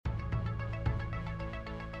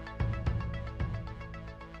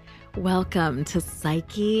Welcome to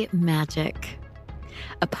Psyche Magic,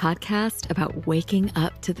 a podcast about waking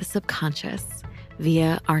up to the subconscious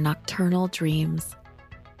via our nocturnal dreams.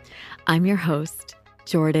 I'm your host,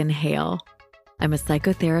 Jordan Hale. I'm a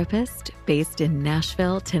psychotherapist based in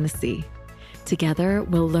Nashville, Tennessee. Together,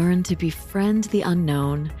 we'll learn to befriend the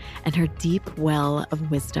unknown and her deep well of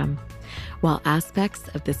wisdom. While aspects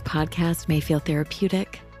of this podcast may feel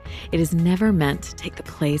therapeutic, it is never meant to take the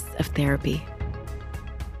place of therapy.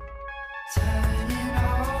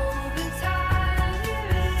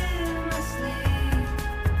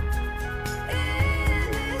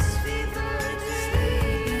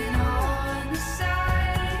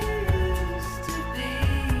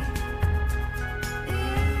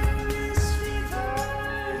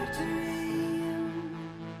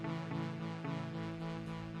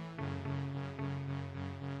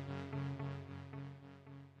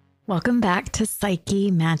 Welcome back to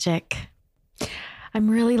Psyche Magic. I'm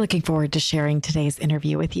really looking forward to sharing today's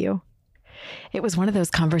interview with you. It was one of those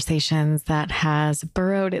conversations that has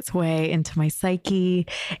burrowed its way into my psyche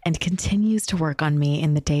and continues to work on me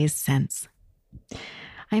in the days since.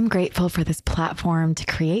 I'm grateful for this platform to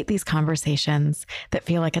create these conversations that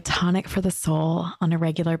feel like a tonic for the soul on a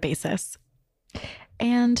regular basis.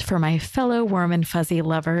 And for my fellow warm and fuzzy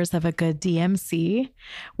lovers of a good DMC,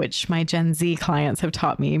 which my Gen Z clients have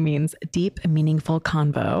taught me means deep, meaningful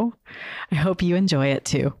convo, I hope you enjoy it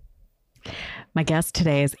too. My guest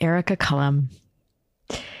today is Erica Cullum.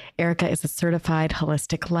 Erica is a certified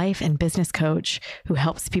holistic life and business coach who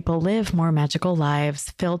helps people live more magical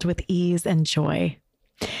lives filled with ease and joy.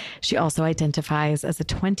 She also identifies as a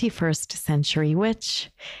 21st century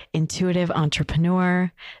witch, intuitive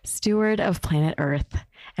entrepreneur, steward of planet Earth,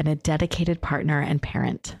 and a dedicated partner and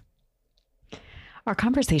parent. Our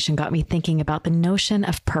conversation got me thinking about the notion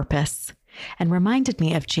of purpose and reminded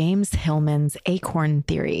me of James Hillman's acorn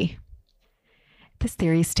theory. This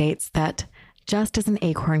theory states that just as an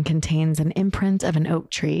acorn contains an imprint of an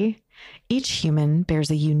oak tree, each human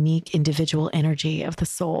bears a unique individual energy of the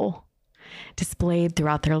soul, displayed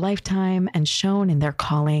throughout their lifetime and shown in their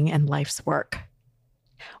calling and life's work.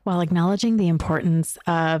 While acknowledging the importance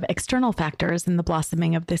of external factors in the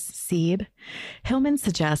blossoming of this seed, Hillman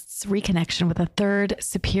suggests reconnection with a third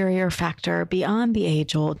superior factor beyond the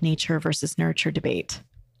age-old nature versus nurture debate.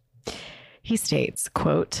 He states,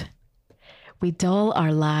 quote, "We dull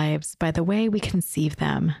our lives by the way we conceive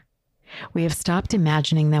them. We have stopped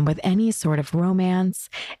imagining them with any sort of romance,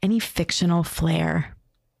 any fictional flair."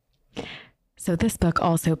 So this book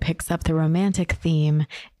also picks up the romantic theme,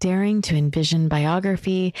 daring to envision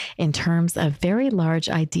biography in terms of very large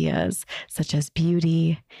ideas such as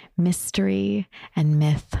beauty, mystery, and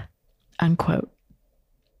myth, unquote.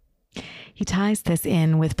 He ties this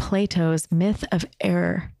in with Plato's myth of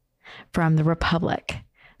error from the Republic,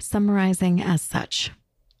 summarizing as such,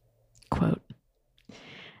 quote,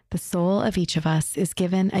 "The soul of each of us is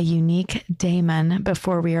given a unique daemon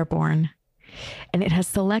before we are born, and it has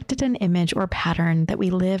selected an image or pattern that we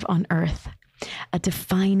live on earth, a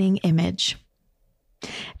defining image.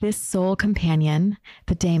 This soul companion,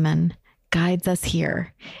 the daemon, guides us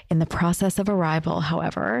here. In the process of arrival,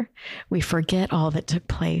 however, we forget all that took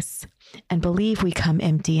place and believe we come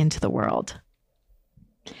empty into the world.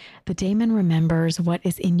 The daemon remembers what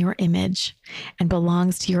is in your image and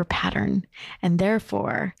belongs to your pattern, and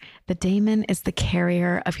therefore the daemon is the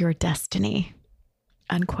carrier of your destiny,"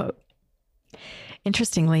 unquote.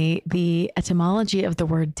 Interestingly, the etymology of the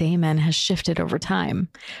word daemon has shifted over time,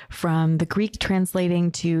 from the Greek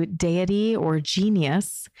translating to deity or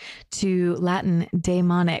genius to Latin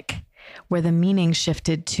daemonic, where the meaning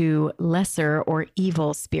shifted to lesser or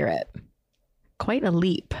evil spirit. Quite a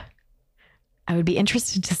leap. I would be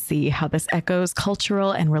interested to see how this echoes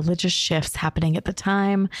cultural and religious shifts happening at the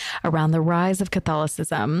time around the rise of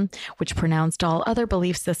Catholicism, which pronounced all other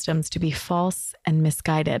belief systems to be false and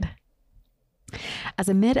misguided. As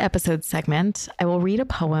a mid-episode segment, I will read a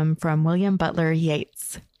poem from William Butler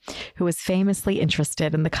Yeats, who was famously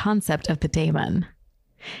interested in the concept of the daemon.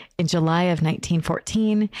 In July of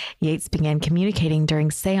 1914, Yeats began communicating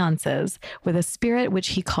during seances with a spirit which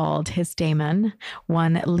he called his daemon,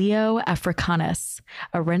 one Leo Africanus,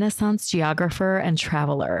 a Renaissance geographer and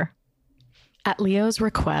traveler. At Leo's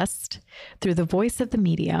request, through the voice of the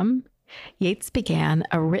medium, Yeats began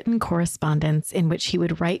a written correspondence in which he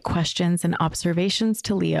would write questions and observations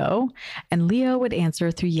to Leo, and Leo would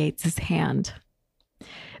answer through Yeats's hand.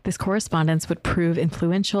 This correspondence would prove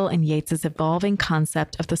influential in Yeats's evolving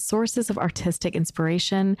concept of the sources of artistic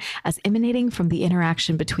inspiration as emanating from the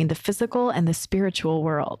interaction between the physical and the spiritual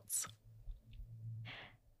worlds.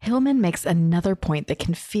 Hillman makes another point that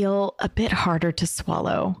can feel a bit harder to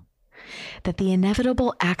swallow. that the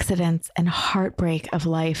inevitable accidents and heartbreak of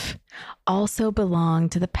life also belong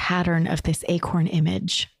to the pattern of this acorn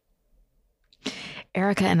image.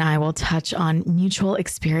 Erica and I will touch on mutual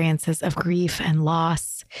experiences of grief and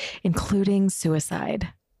loss, including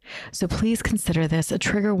suicide. So please consider this a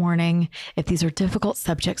trigger warning if these are difficult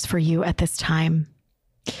subjects for you at this time.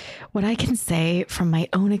 What I can say from my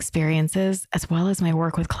own experiences, as well as my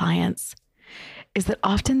work with clients, is that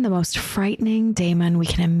often the most frightening daemon we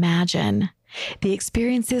can imagine, the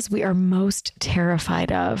experiences we are most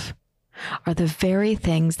terrified of, are the very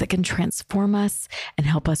things that can transform us and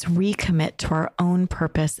help us recommit to our own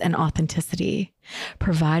purpose and authenticity,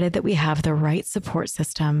 provided that we have the right support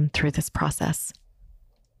system through this process.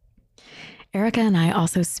 Erica and I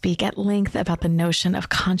also speak at length about the notion of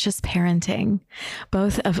conscious parenting,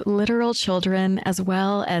 both of literal children as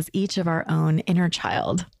well as each of our own inner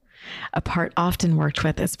child, a part often worked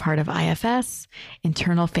with as part of IFS,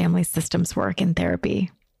 internal family systems work in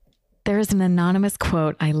therapy. There is an anonymous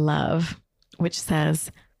quote I love, which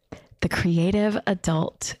says, "The creative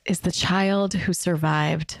adult is the child who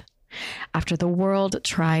survived after the world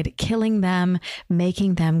tried killing them,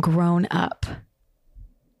 making them grown up.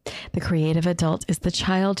 The creative adult is the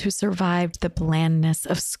child who survived the blandness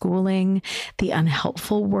of schooling, the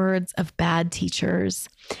unhelpful words of bad teachers,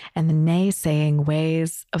 and the naysaying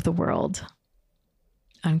ways of the world."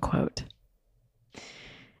 Unquote.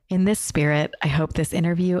 In this spirit, I hope this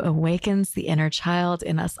interview awakens the inner child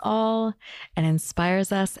in us all and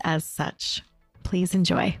inspires us as such. Please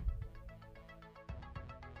enjoy.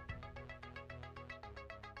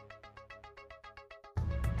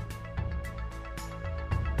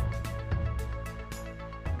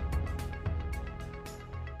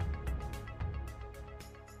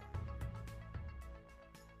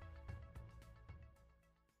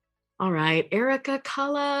 All right, Erica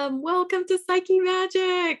Cullum, welcome to Psyche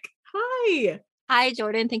Magic. Hi. Hi,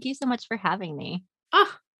 Jordan. Thank you so much for having me.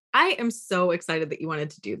 Oh, I am so excited that you wanted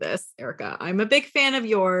to do this, Erica. I'm a big fan of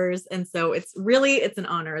yours. And so it's an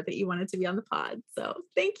honor that you wanted to be on the pod. So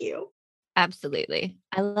thank you. Absolutely.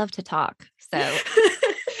 I love to talk. So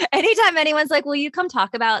anytime anyone's like, will you come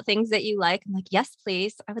talk about things that you like? I'm like, yes,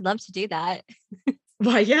 please. I would love to do that.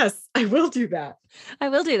 Why, yes, I will do that. I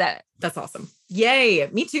will do that. That's awesome. Yay.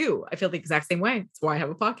 Me too. I feel the exact same way. That's why I have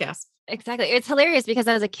a podcast. Exactly. It's hilarious because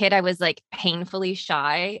as a kid, I was like painfully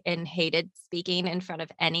shy and hated speaking in front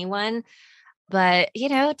of anyone. But,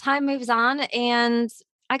 time moves on and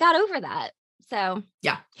I got over that. So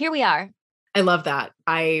yeah, here we are. I love that.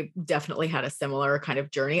 I definitely had a similar kind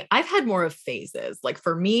of journey. I've had more of phases. Like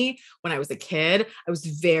for me, when I was a kid, I was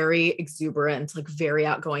very exuberant, like very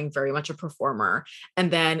outgoing, very much a performer.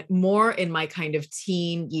 And then more in my kind of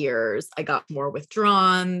teen years, I got more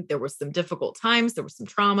withdrawn. There were some difficult times. There was some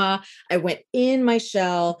trauma. I went in my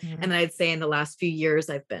shell. Mm-hmm. And I'd say in the last few years,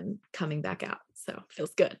 I've been coming back out. So it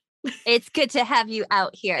feels good. It's good to have you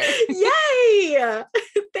out here. Yay!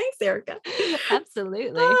 Thanks, Erica.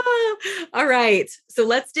 Absolutely. All right. So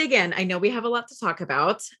let's dig in. I know we have a lot to talk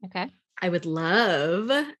about. Okay. I would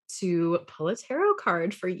love to pull a tarot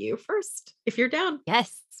card for you first, if you're down.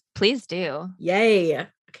 Yes, please do. Yay.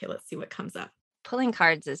 Okay, let's see what comes up. Pulling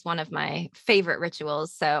cards is one of my favorite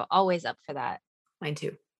rituals, so always up for that. Mine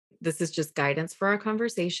too. This is just guidance for our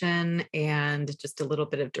conversation and just a little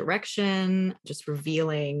bit of direction, just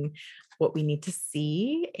revealing what we need to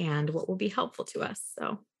see and what will be helpful to us.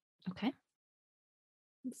 So, okay.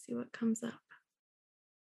 Let's see what comes up.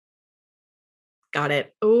 Got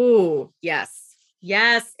it. Oh, yes.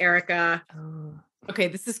 Yes, Erica. Oh. Okay,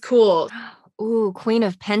 this is cool. Ooh, Queen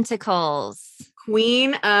of Pentacles.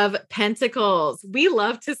 Queen of Pentacles. We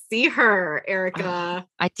love to see her, Erica.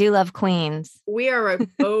 I do love queens. We are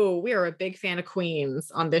a big fan of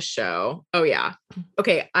queens on this show. Oh yeah.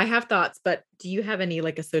 Okay, I have thoughts, but do you have any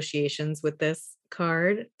like associations with this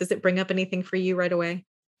card? Does it bring up anything for you right away?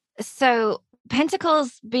 So,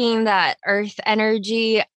 Pentacles being that earth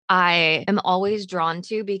energy, I am always drawn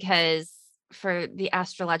to because for the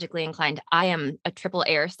astrologically inclined, I am a triple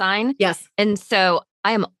air sign. Yes. And so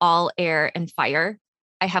I am all air and fire.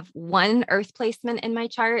 I have one earth placement in my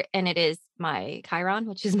chart and it is my Chiron,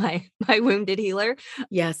 which is my wounded healer.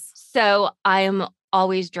 Yes. So I am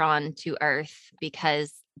always drawn to earth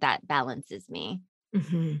because that balances me.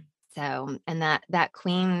 Mm-hmm. So, and that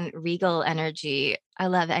queen regal energy, I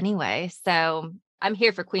love anyway. So I'm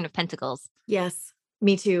here for Queen of Pentacles. Yes,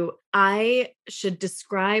 me too. I should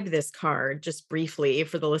describe this card just briefly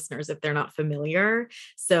for the listeners if they're not familiar.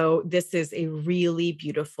 So, this is a really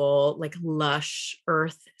beautiful, like lush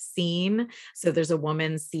earth scene. So, there's a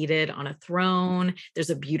woman seated on a throne. There's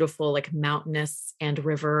a beautiful, like mountainous and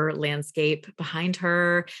river landscape behind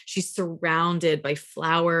her. She's surrounded by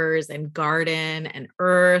flowers and garden and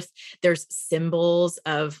earth. There's symbols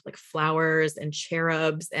of like flowers and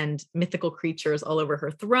cherubs and mythical creatures all over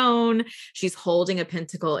her throne. She's holding a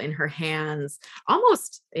pentacle in her hands,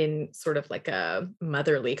 almost in sort of like a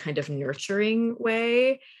motherly kind of nurturing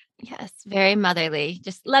way. Yes, very motherly,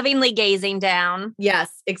 just lovingly gazing down.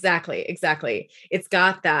 Yes, exactly. Exactly. It's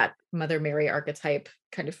got that Mother Mary archetype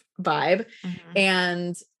kind of vibe. Mhm.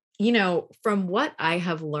 And, from what I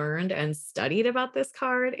have learned and studied about this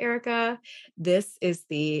card, Erica, this is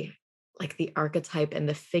the archetype and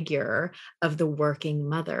the figure of the working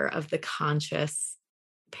mother, of the conscious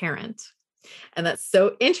parent. And that's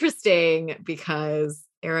so interesting because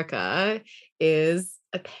Erica is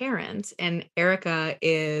a parent and Erica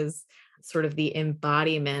is sort of the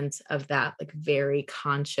embodiment of that like very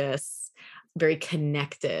conscious, very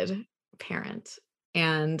connected parent.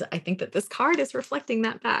 And I think that this card is reflecting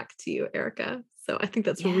that back to you, Erica. So I think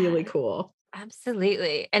that's really Yeah, cool.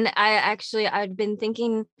 absolutely. And I'd been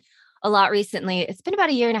thinking a lot recently. It's been about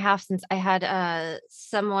a year and a half since I had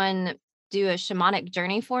someone do a shamanic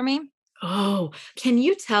journey for me. Oh, can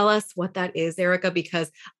you tell us what that is, Erica?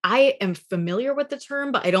 Because I am familiar with the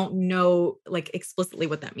term, but I don't know like explicitly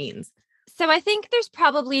what that means. So I think there's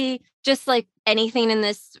probably just like anything in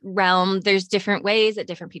this realm, there's different ways that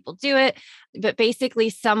different people do it. But basically,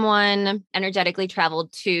 someone energetically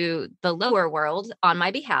traveled to the lower world on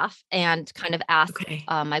my behalf and kind of asked Okay.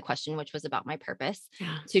 my question, which was about my purpose,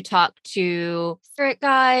 Yeah. to talk to spirit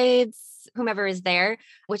guides, whomever is there,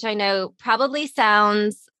 which I know probably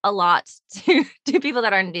sounds a lot to people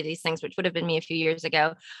that aren't into these things, which would have been me a few years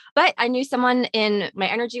ago. But I knew someone in my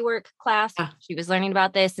energy work class. Yeah. She was learning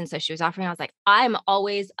about this. And so she was offering, I was like, I'm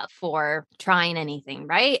always up for trying anything,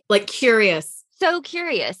 right? Like curious. So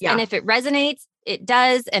curious. And Yeah. if it resonates, it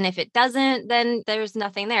does. And if it doesn't, then there's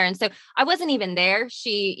nothing there. And so I wasn't even there.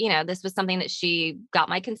 She, this was something that she got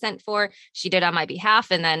my consent for. She did on my behalf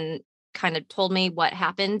and then kind of told me what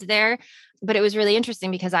happened there. But it was really interesting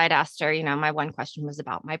because I had asked her, my one question was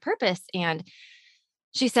about my purpose. And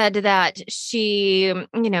she said that she,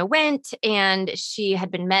 went and she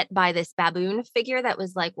had been met by this baboon figure that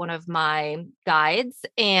was like one of my guides.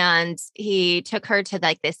 And he took her to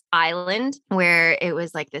like this island where it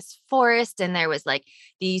was like this forest and there was like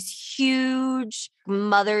these huge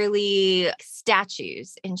motherly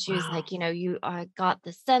statues. And she was Wow. like, you got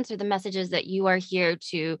the sense or the messages that you are here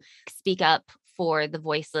to speak up for the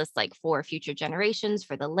voiceless, like for future generations,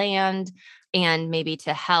 for the land, and maybe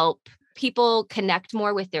to help people connect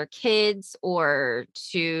more with their kids or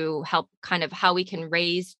to help kind of how we can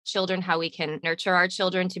raise children, how we can nurture our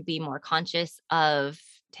children to be more conscious of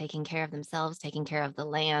taking care of themselves, taking care of the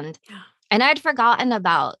land. Yeah. And I'd forgotten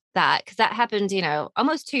about that because that happened,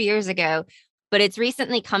 almost 2 years ago. But it's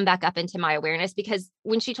recently come back up into my awareness because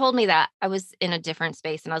when she told me that, I was in a different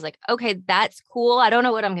space and I was like, okay, that's cool. I don't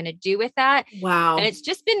know what I'm going to do with that. And Wow. it's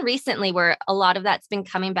just been recently where a lot of that's been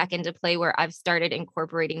coming back into play where I've started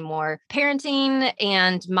incorporating more parenting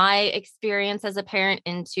and my experience as a parent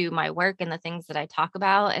into my work and the things that I talk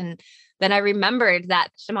about. And then I remembered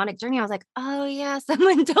that shamanic journey. I was like, oh, yeah,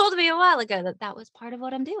 someone told me a while ago that that was part of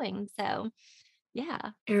what I'm doing. So,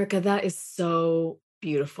 yeah. Erica, that is so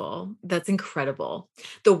beautiful. That's incredible.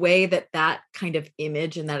 The way that that kind of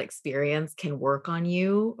image and that experience can work on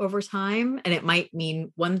you over time. And it might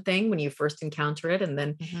mean one thing when you first encounter it, and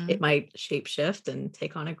then it Mhm. might shape shift and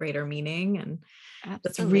take on a greater meaning. And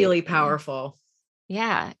that's really Absolutely. powerful.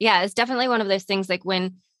 Yeah. Yeah. It's definitely one of those things like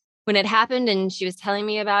when it happened and she was telling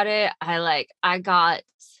me about it, I got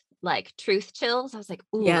like truth chills. I was like,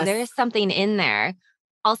 ooh, there Yes, is something in there.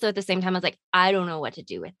 Also at the same time, I was like, I don't know what to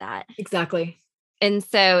do with that. exactly. And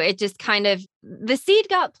so it just kind of the seed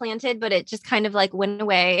got planted, but it just kind of like went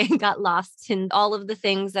away and got lost in all of the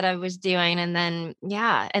things that I was doing. And then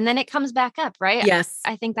yeah. And then it comes back up, right? Yes.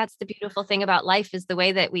 I think that's the beautiful thing about life is the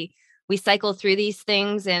way that we cycle through these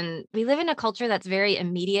things and we live in a culture that's very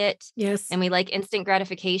immediate Yes. and we like instant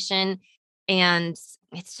gratification and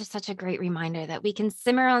it's just such a great reminder that we can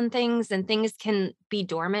simmer on things and things can be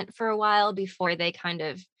dormant for a while before they kind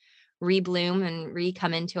of rebloom and re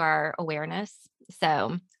come into our awareness.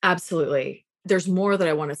 So, Absolutely. there's more that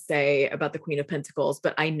I want to say about the Queen of Pentacles,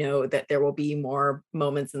 but I know that there will be more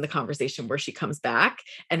moments in the conversation where she comes back.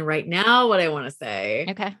 And right now, what I want to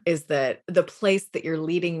say is that the place that you're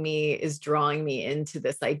leading me is drawing me into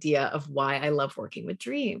this idea of why I love working with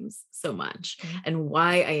dreams so much and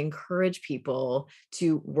why I encourage people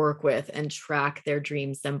to work with and track their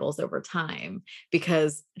dream symbols over time,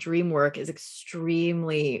 because dream work is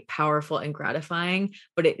extremely powerful and gratifying,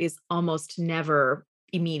 but it is almost never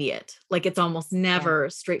immediate. Like it's almost never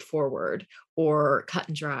straightforward or cut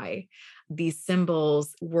and dry. These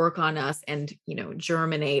symbols work on us and,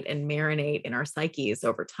 germinate and marinate in our psyches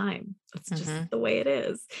over time. It's just the way it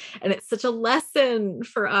is. And it's such a lesson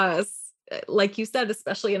for us, like you said,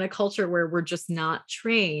 especially in a culture where we're just not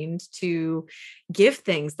trained to give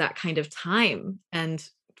things that kind of time and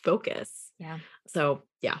focus. Yeah. So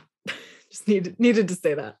yeah, just needed to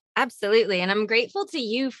say that. Absolutely. And I'm grateful to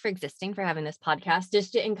you for existing, for having this podcast,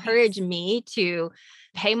 just to encourage me to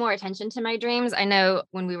pay more attention to my dreams. I know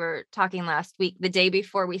when we were talking last week, the day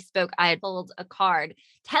before we spoke, I had pulled a card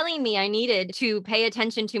telling me I needed to pay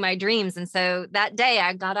attention to my dreams. And so that day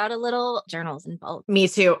I got out a little journals and bulk. Me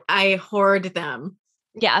too. I hoard them.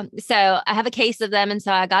 Yeah. So I have a case of them. And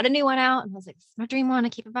so I got a new one out and I was like, this is my dream one. I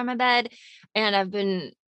keep it by my bed. And I've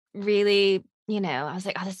been really, I was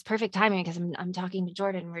like, oh, this is perfect timing because I'm talking to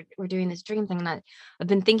Jordan. We're doing this dream thing. And I've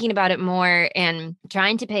been thinking about it more and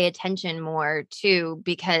trying to pay attention more too,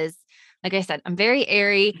 because like I said, I'm very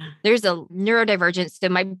airy. There's a neurodivergence. So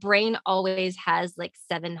my brain always has like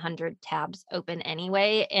 700 tabs open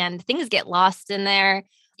anyway, and things get lost in there.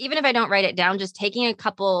 Even if I don't write it down, just taking a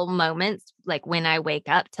couple moments, like when I wake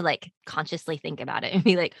up, to like consciously think about it and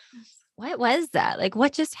be like, what was that? Like,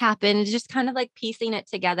 what just happened? Just kind of like piecing it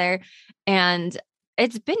together. And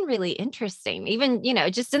it's been really interesting, even,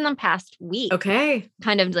 just in the past week. Okay.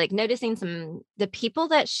 Kind of like noticing the people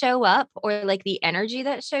that show up or like the energy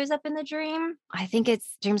that shows up in the dream. I think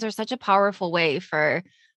dreams are such a powerful way for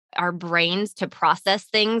our brains to process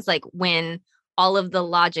things, like when all of the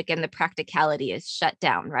logic and the practicality is shut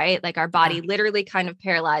down, right? Like our body literally kind of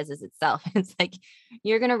paralyzes itself. It's like,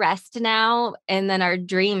 you're going to rest now. And then our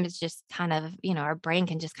dreams just kind of, our brain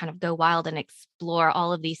can just kind of go wild and explore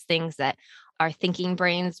all of these things that our thinking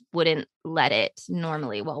brains wouldn't let it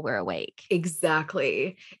normally while we're awake.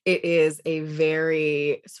 Exactly. It is a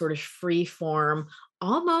very sort of free form,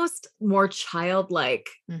 almost more childlike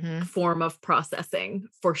form of processing,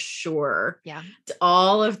 for sure. Yeah.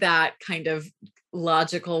 All of that kind of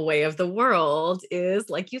logical way of the world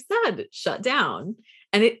is, like you said, shut down.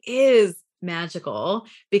 And it is magical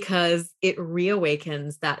because it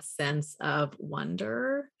reawakens that sense of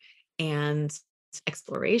wonder and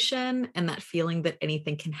exploration and that feeling that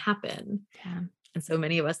anything can happen. Yeah. And so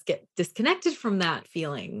many of us get disconnected from that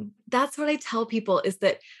feeling. That's what I tell people, is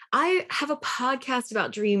that I have a podcast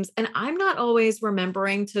about dreams and I'm not always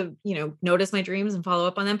remembering to, notice my dreams and follow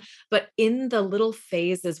up on them. But in the little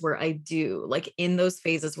phases where I do, like in those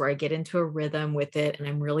phases where I get into a rhythm with it and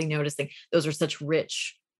I'm really noticing, those are such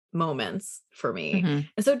rich moments for me.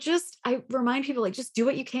 And so I remind people, like, just do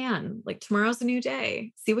what you can. Like, tomorrow's a new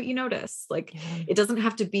day. See what you notice. Like, it doesn't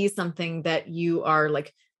have to be something that you are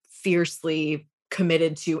like fiercely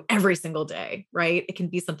committed to every single day, right? It can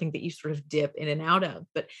be something that you sort of dip in and out of,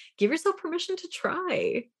 but give yourself permission to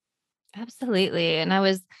try. Absolutely. And I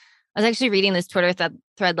was actually reading this Twitter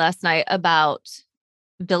thread last night about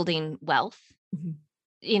building wealth.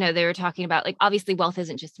 They were talking about, like, obviously wealth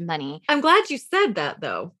isn't just money. I'm glad you said that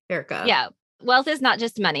though, Erica. Yeah. Wealth is not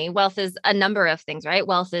just money. Wealth is a number of things, right?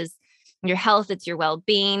 Wealth is your health. It's your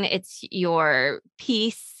well-being. It's your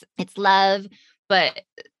peace. It's love. But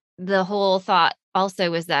the whole thought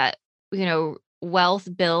also was that, wealth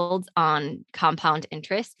builds on compound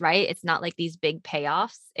interest, right? It's not like these big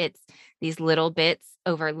payoffs. It's these little bits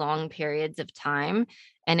over long periods of time.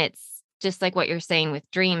 And it's just like what you're saying with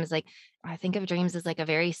dreams. Like, I think of dreams as like a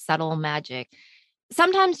very subtle magic.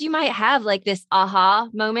 Sometimes you might have like this aha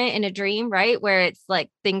moment in a dream, right? Where it's like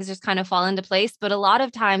things just kind of fall into place. But a lot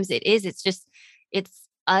of times it's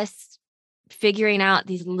us figuring out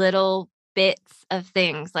these little bits of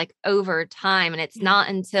things like over time. And it's not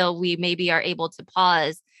until we maybe are able to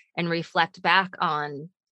pause and reflect back on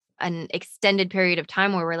an extended period of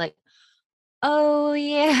time where we're like, oh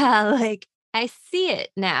yeah, like I see it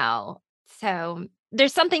now. So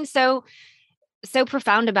there's something so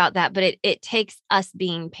profound about that, but it takes us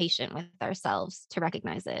being patient with ourselves to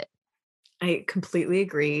recognize it. I completely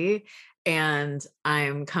agree. And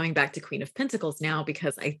I'm coming back to Queen of Pentacles now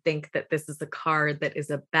because I think that this is a card that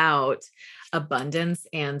is about abundance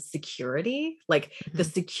and security, like the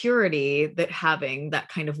security that having that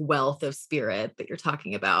kind of wealth of spirit that you're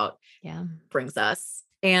talking about brings us.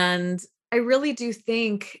 And I really do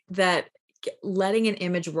think that letting an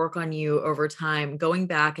image work on you over time, going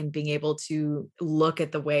back and being able to look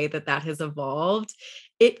at the way that that has evolved,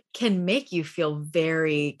 it can make you feel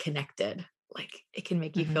very connected. Like it can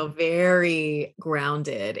make you feel very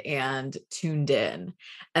grounded and tuned in.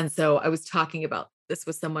 And so I was talking about this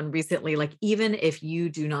with someone recently, like even if you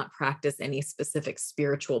do not practice any specific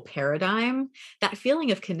spiritual paradigm, that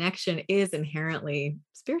feeling of connection is inherently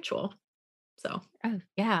spiritual. So, oh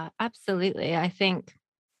yeah, absolutely. I think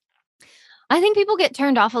people get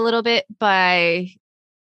turned off a little bit by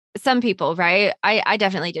some people, right? I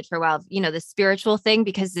definitely did for a while, the spiritual thing,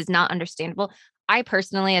 because it's not understandable. I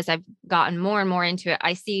personally, as I've gotten more and more into it,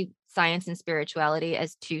 I see science and spirituality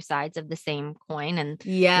as two sides of the same coin. And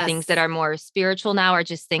the things that are more spiritual now are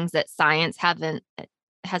just things that science hasn't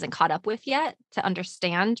caught up with yet to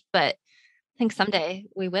understand. But I think someday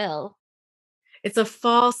we will. It's a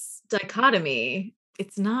false dichotomy.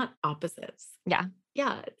 It's not opposites. Yeah.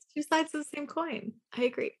 Yeah. It's two sides of the same coin. I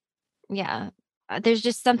agree. Yeah. There's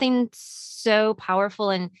just something so powerful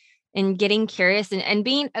in getting curious and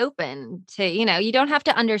being open to, you don't have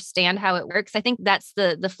to understand how it works. I think that's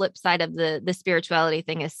the flip side of the spirituality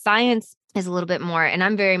thing is science is a little bit more, and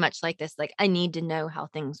I'm very much like this, like I need to know how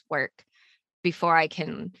things work before I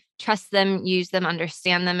can trust them, use them,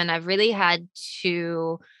 understand them. And I've really had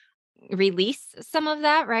to release some of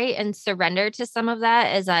that, right? And surrender to some of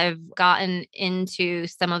that as I've gotten into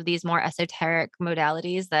some of these more esoteric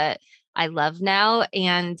modalities that I love now.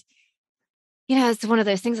 And, it's one of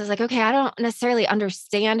those things I was like, okay, I don't necessarily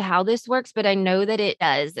understand how this works, but I know that it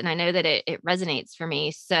does. And I know that it resonates for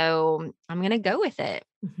me. So I'm going to go with it.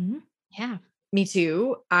 Yeah. Me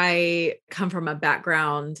too. I come from a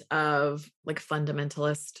background of like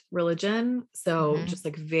fundamentalist religion. So just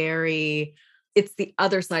like it's the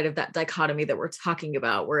other side of that dichotomy that we're talking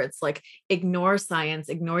about, where it's like, ignore science,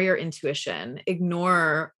 ignore your intuition,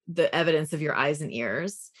 ignore the evidence of your eyes and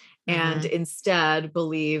ears, and instead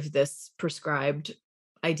believe this prescribed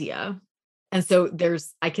idea. And so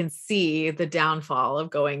I can see the downfall of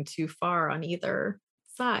going too far on either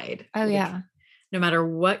side. Oh, yeah. No matter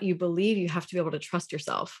what you believe, you have to be able to trust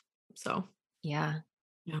yourself. So, yeah.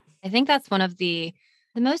 I think that's one of the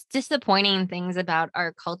most disappointing things about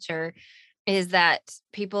our culture is that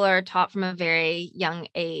people are taught from a very young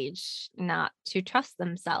age not to trust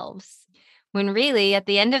themselves. When really at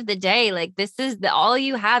the end of the day, like this is all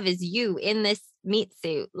you have is you in this meat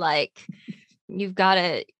suit. Like you've got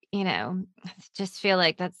to, just feel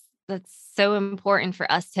like that's so important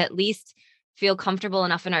for us to at least feel comfortable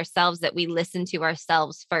enough in ourselves that we listen to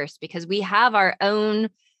ourselves first, because we have our own,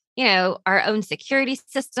 our own security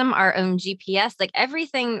system, our own GPS, like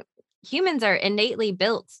everything. Humans are innately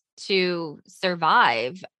built to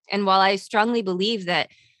survive. And while I strongly believe that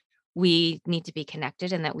we need to be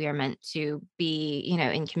connected and that we are meant to be,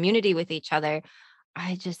 in community with each other,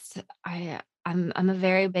 I'm a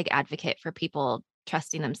very big advocate for people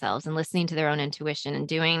trusting themselves and listening to their own intuition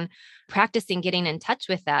and practicing getting in touch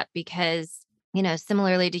with that, because,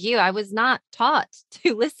 similarly to you, I was not taught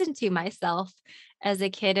to listen to myself as a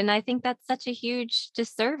kid. And I think that's such a huge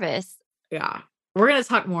disservice. Yeah. We're going to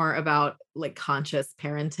talk more about like conscious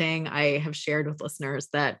parenting. I have shared with listeners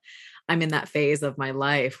that I'm in that phase of my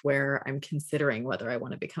life where I'm considering whether I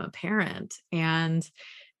want to become a parent, and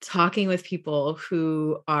talking with people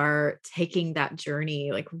who are taking that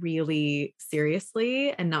journey like really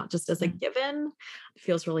seriously and not just as a given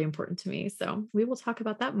feels really important to me. So we will talk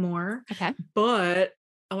about that more. Okay. But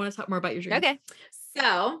I want to talk more about your dreams. Okay.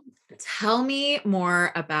 So tell me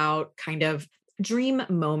more about kind of dream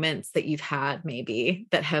moments that you've had maybe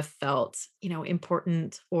that have felt,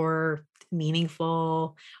 important or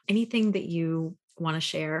meaningful, anything that you want to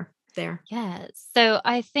share there. Yeah. So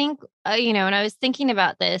I think, when I was thinking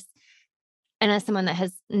about this, and as someone that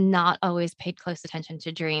has not always paid close attention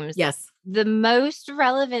to dreams, yes, the most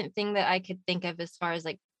relevant thing that I could think of as far as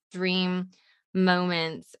like dream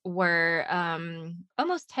moments were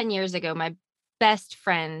almost 10 years ago, my best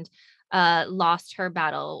friend lost her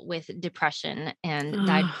battle with depression and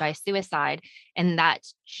died by suicide. And that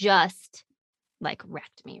just like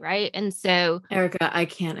wrecked me. Right. And so, Erica, I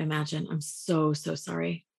can't imagine. I'm so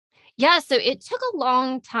sorry. Yeah. So it took a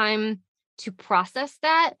long time to process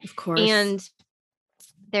that. Of course. And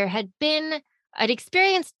I'd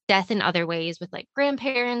experienced death in other ways with like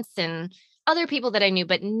grandparents and other people that I knew,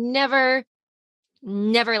 but never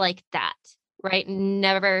never like that, right?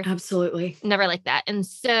 Never. Absolutely. Never like that. And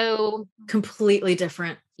so completely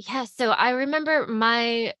different. Yeah. So I remember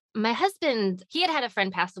my husband, he had a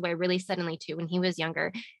friend pass away really suddenly too when he was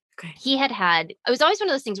younger. Okay. It was always one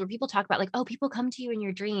of those things where people talk about like, oh, people come to you in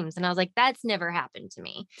your dreams. And I was like, that's never happened to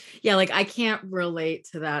me. Yeah. Like I can't relate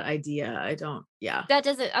to that idea. I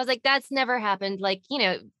was like, that's never happened. Like,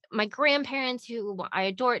 my grandparents who I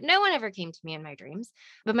adored, no one ever came to me in my dreams.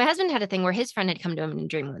 But my husband had a thing where his friend had come to him in a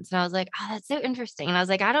dream once. And I was like, oh, that's so interesting. And I was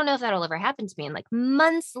like, I don't know if that'll ever happen to me. And like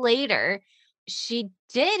months later, she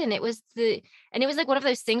did. And it was like one of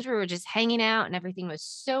those things where we were just hanging out and everything was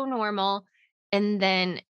so normal. And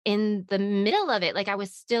then in the middle of it, like I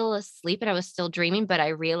was still asleep and I was still dreaming, but I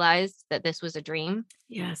realized that this was a dream.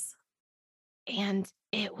 Yes. And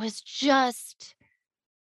it was just,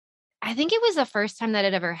 I think it was the first time that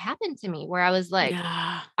it ever happened to me where I was like,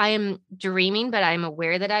 I am dreaming, but I'm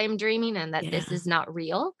aware that I am dreaming and that this is not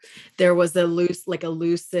real. There was a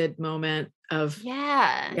lucid moment of,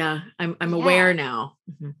 I'm aware now.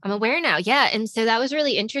 Mm-hmm. I'm aware now. Yeah. And so that was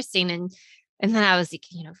really interesting. And then I was like,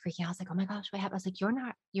 freaking out. I was like, oh my gosh, what happened? I was like, you're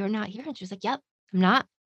not here. And she was like, yep, I'm not.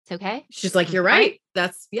 It's okay. She's like, you're right.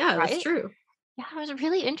 That's true. Yeah. It was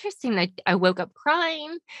really interesting. I woke up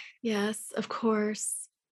crying. Yes, of course.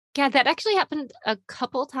 Yeah, that actually happened a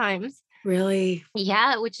couple times. Really?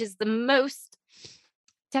 Yeah, which is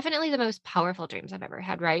definitely the most powerful dreams I've ever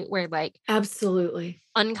had, right? Where like absolutely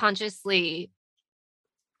unconsciously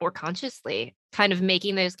or consciously kind of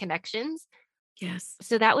making those connections. Yes.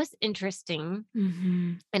 So that was interesting.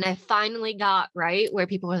 Mm-hmm. And I finally got right where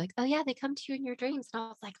people were like, oh yeah, they come to you in your dreams. And I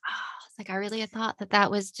was like, I really had thought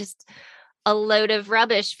that was just a load of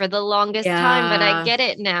rubbish for the longest time, but I get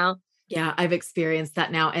it now. Yeah, I've experienced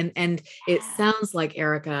that now. And it sounds like,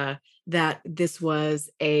 Erica, that this was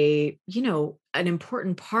an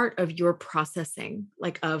important part of your processing,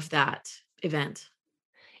 like of that event.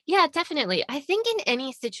 Yeah, definitely. I think in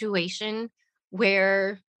any situation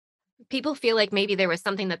where people feel like maybe there was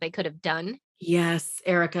something that they could have done. Yes,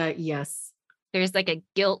 Erica. Yes. There's like a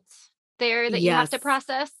guilt there that you have to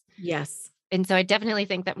process. Yes. And so I definitely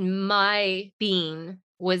think that my being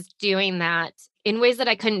was doing that in ways that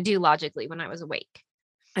I couldn't do logically when I was awake.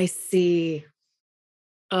 I see.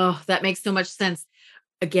 Oh, that makes so much sense.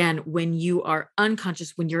 Again, when you are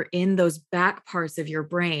unconscious, when you're in those back parts of your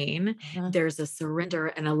brain, there's a surrender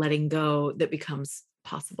and a letting go that becomes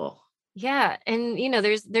possible. Yeah. And,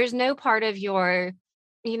 there's no part of your,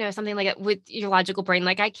 something like it with your logical brain.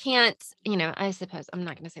 Like I can't, I suppose I'm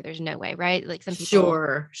not going to say there's no way, right? Like some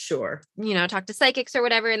people, sure. Talk to psychics or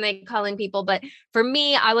whatever, and they call in people. But for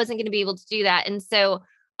me, I wasn't going to be able to do that. And so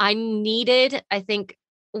I think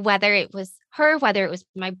whether it was her, whether it was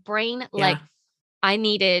my brain, like I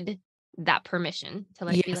needed that permission to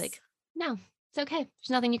be like, no, it's okay. There's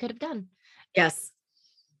nothing you could have done. Yes.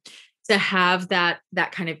 To have that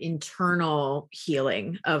kind of internal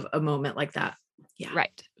healing of a moment like that. Yeah.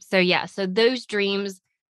 Right. So those dreams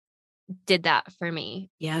did that for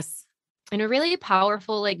me. Yes. In a really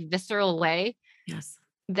powerful, like visceral way. Yes.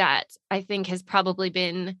 That I think has probably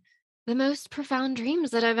been the most profound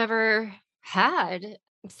dreams that I've ever had.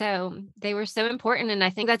 So they were so important. And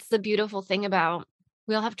I think that's the beautiful thing about,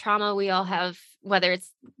 we all have trauma. We all have, whether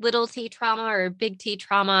it's little T trauma or big T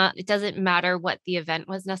trauma, it doesn't matter what the event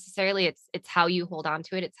was necessarily. It's how you hold on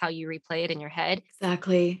to it. It's how you replay it in your head.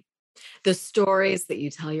 Exactly. The stories that you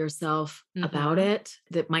tell yourself about it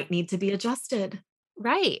that might need to be adjusted.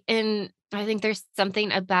 Right. And I think there's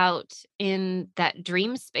something about in that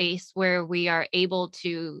dream space where we are able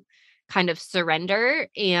to kind of surrender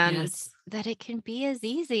and that it can be as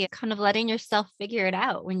easy, kind of letting yourself figure it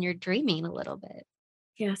out when you're dreaming a little bit.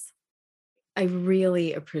 Yes. I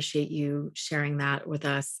really appreciate you sharing that with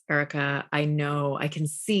us, Erica. I know I can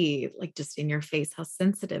see, like, just in your face how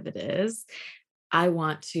sensitive it is. I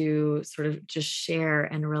want to sort of just share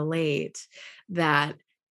and relate that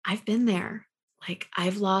I've been there. Like,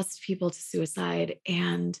 I've lost people to suicide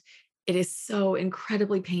and it is so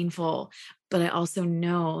incredibly painful. But I also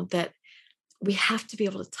know that we have to be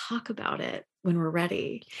able to talk about it when we're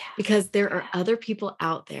ready, because there are other people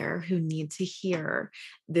out there who need to hear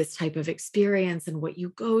this type of experience and what you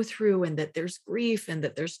go through, and that there's grief and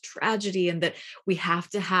that there's tragedy, and that we have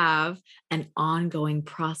to have an ongoing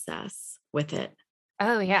process with it.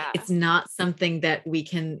 Oh yeah. It's not something that we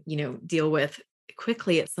can, deal with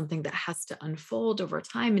quickly. It's something that has to unfold over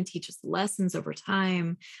time and teach us lessons over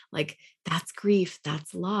time. Like, that's grief,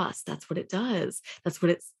 that's loss. That's what it does. That's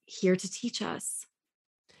what it's here to teach us.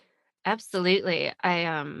 Absolutely.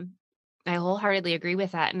 I wholeheartedly agree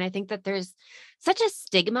with that. And I think that there's such a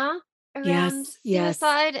stigma around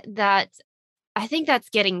suicide that I think that's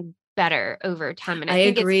getting better over time. And I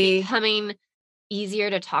think agree. It's becoming easier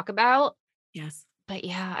to talk about. Yes. But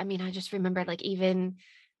yeah, I mean, I just remember like even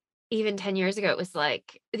 10 years ago, it was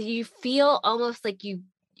like, you feel almost like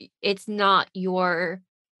it's not your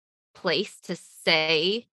place to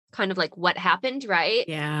say kind of like what happened, right?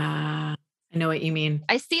 Yeah. I know what you mean.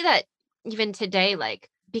 I see that even today, like,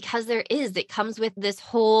 because it comes with this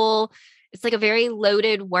whole, it's like a very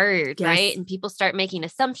loaded word, Yes. right? And people start making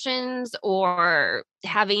assumptions or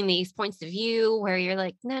having these points of view where you're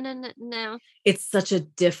like, no. It's such a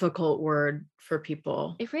difficult word for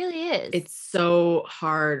people. It really is. It's so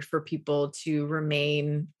hard for people to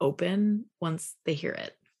remain open once they hear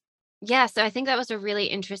it. Yeah. So I think that was a really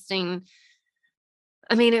interesting,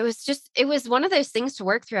 I mean, it was one of those things to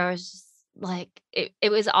work through. I was just like, it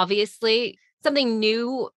was obviously something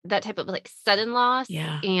new, that type of like sudden loss.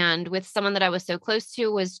 Yeah. And with someone that I was so close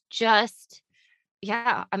to was just,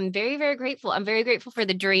 yeah, I'm very, very grateful. I'm very grateful for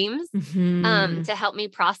the dreams to help me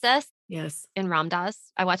process. Yes. And Ram Dass,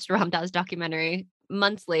 I watched a Ram Dass documentary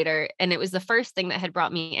months later, and it was the first thing that had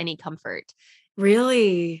brought me any comfort.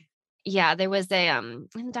 Really? Yeah, there was a in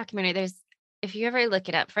the documentary, if you ever look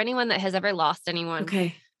it up, for anyone that has ever lost anyone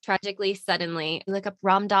tragically, suddenly, look up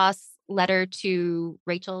Ram Dass letter to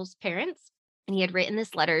Rachel's parents. And he had written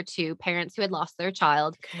this letter to parents who had lost their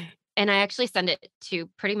child. Okay. And I actually send it to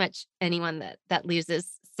pretty much anyone that loses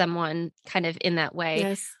someone kind of in that way.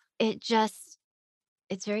 Yes.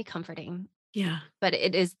 It's very comforting. Yeah. But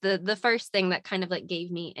it is the first thing that kind of like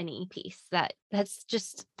gave me any peace, that's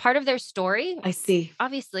just part of their story. I see.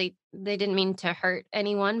 Obviously, they didn't mean to hurt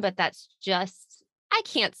anyone, but that's just, I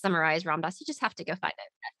can't summarize Ram Dass. You just have to go find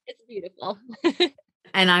it. It's beautiful.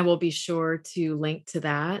 And I will be sure to link to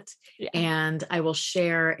that. Yeah. And I will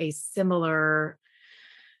share a similar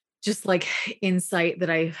just like insight that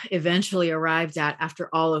I eventually arrived at after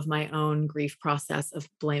all of my own grief process of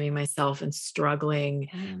blaming myself and struggling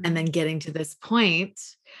and then getting to this point.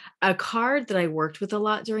 A card that I worked with a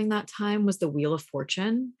lot during that time was the Wheel of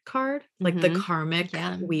Fortune card, like the karmic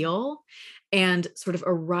wheel, and sort of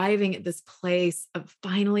arriving at this place of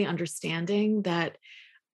finally understanding that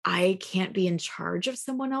I can't be in charge of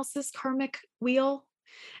someone else's karmic wheel,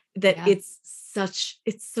 that it's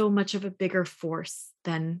so much of a bigger force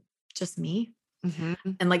than just me.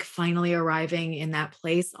 And like finally arriving in that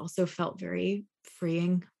place also felt very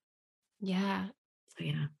freeing. Yeah. So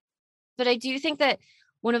yeah. But I do think that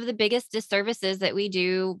one of the biggest disservices that we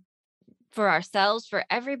do for ourselves, for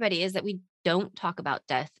everybody, is that we don't talk about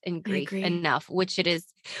death and grief enough, which it is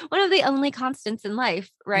one of the only constants in life,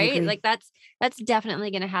 right? Like that's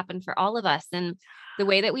definitely going to happen for all of us. And the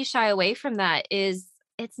way that we shy away from that is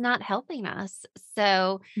it's not helping us.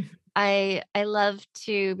 So I love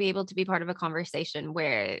to be able to be part of a conversation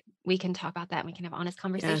where we can talk about that and we can have honest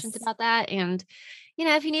conversations about that. And,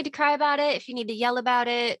 if you need to cry about it, if you need to yell about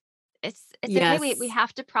it, it's okay. We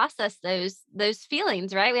have to process those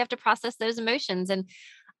feelings, right? We have to process those emotions. And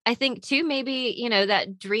I think too, maybe,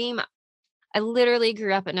 that dream, I literally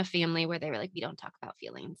grew up in a family where they were like, we don't talk about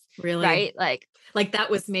feelings. Really? Right? Like that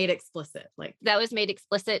was made explicit. Like that was made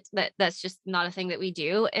explicit, that's just not a thing that we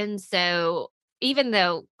do. And so even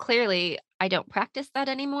though clearly I don't practice that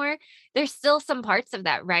anymore, there's still some parts of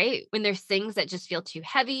that, right? When there's things that just feel too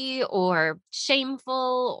heavy or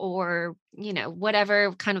shameful or,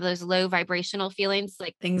 whatever, kind of those low vibrational feelings,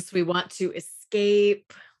 like things we want to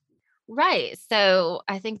escape. Right. So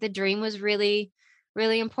I think the dream was really,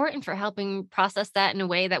 really important for helping process that in a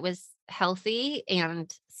way that was healthy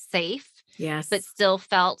and safe. Yes. But still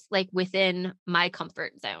felt like within my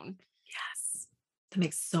comfort zone. Yes. That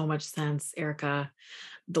makes so much sense, Erica.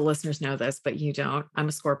 The listeners know this, but you don't. I'm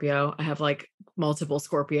a Scorpio. I have like multiple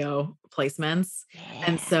Scorpio placements. Yeah.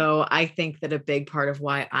 And so I think that a big part of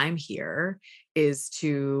why I'm here is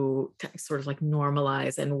to sort of like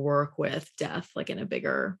normalize and work with death, like in a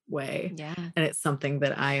bigger way. Yeah. And it's something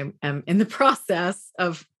that I am in the process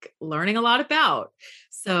of learning a lot about.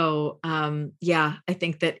 So, I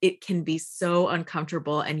think that it can be so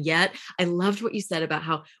uncomfortable. And yet I loved what you said about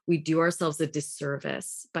how we do ourselves a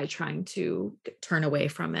disservice by trying to turn away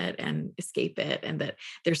from it and escape it. And that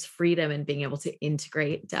there's freedom in being able to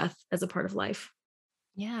integrate death as a part of life.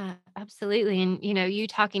 Yeah, absolutely. And, you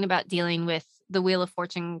talking about dealing with the Wheel of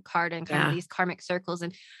Fortune card and kind of these karmic circles,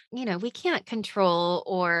 and, we can't control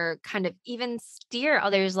or kind of even steer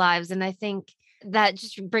others' lives. And I think that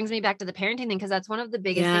just brings me back to the parenting thing, because that's one of the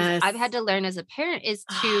biggest things I've had to learn as a parent is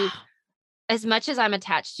to, as much as I'm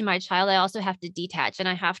attached to my child, I also have to detach, and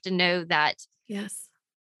I have to know that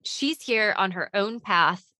she's here on her own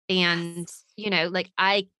path. And, like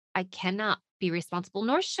I cannot be responsible,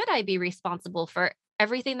 nor should I be responsible for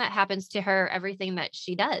everything that happens to her, everything that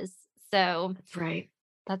she does. So that's right.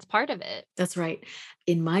 That's part of it. That's right.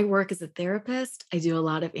 In my work as a therapist, I do a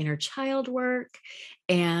lot of inner child work.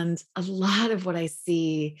 And a lot of what I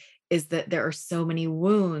see is that there are so many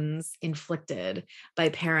wounds inflicted by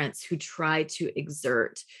parents who try to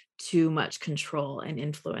exert too much control and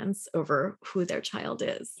influence over who their child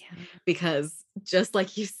is. Yeah. Because just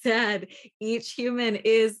like you said, each human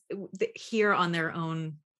is here on their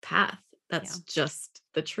own path. That's just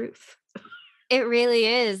the truth. It really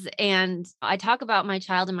is. And I talk about my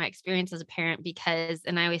child and my experience as a parent because,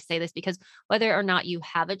 and I always say this because whether or not you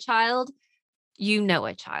have a child, you know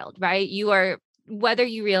a child, right? You are, whether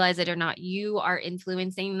you realize it or not, you are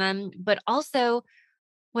influencing them, but also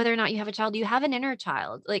whether or not you have a child, you have an inner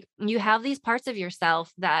child. Like you have these parts of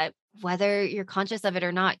yourself that whether you're conscious of it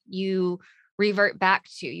or not, you revert back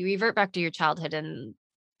to your childhood and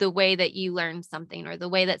the way that you learned something or the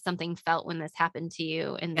way that something felt when this happened to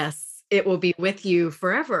you. And yes, it will be with you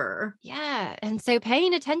forever. Yeah. And so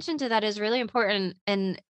paying attention to that is really important.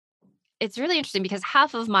 And it's really interesting because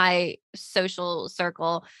half of my social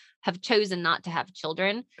circle have chosen not to have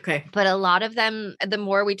children. Okay. But a lot of them, the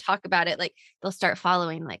more we talk about it, like they'll start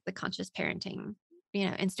following like the conscious parenting,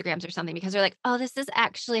 Instagrams or something, because they're like, oh, this is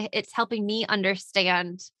actually, it's helping me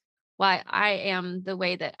understand why I am the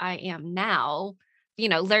way that I am now,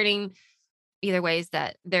 learning either ways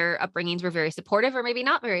that their upbringings were very supportive or maybe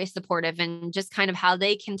not very supportive, and just kind of how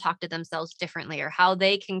they can talk to themselves differently or how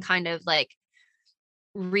they can kind of like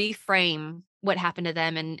reframe what happened to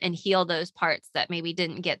them and heal those parts that maybe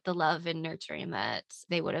didn't get the love and nurturing that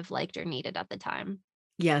they would have liked or needed at the time.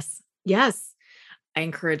 Yes. Yes. I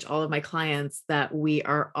encourage all of my clients that we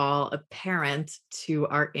are all a parent to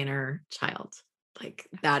our inner child. Like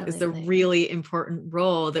that is a really important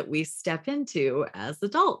role that we step into as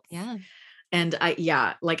adults. Yeah. And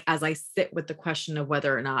as I sit with the question of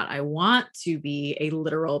whether or not I want to be a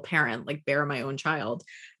literal parent, like bear my own child,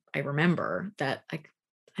 I remember that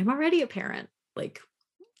I'm already a parent.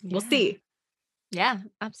 We'll see. Yeah,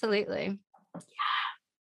 absolutely.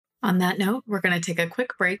 Yeah. On that note, we're going to take a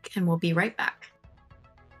quick break and we'll be right back.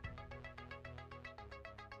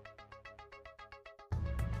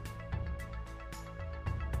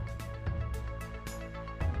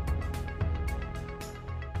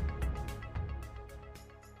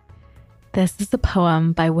 This is a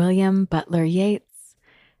poem by William Butler Yeats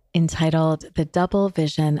entitled The Double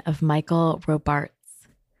Vision of Michael Robartes,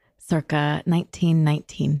 circa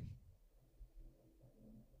 1919.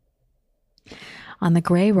 On the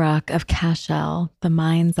gray rock of Cashel, the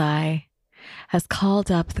mind's eye has called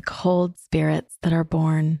up the cold spirits that are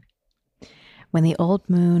born when the old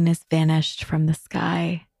moon is vanished from the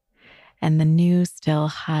sky and the new still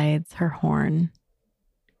hides her horn.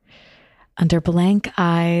 Under blank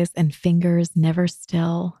eyes and fingers never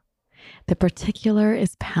still, the particular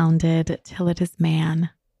is pounded till it is man.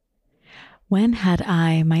 When had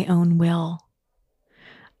I my own will?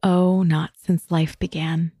 Oh, not since life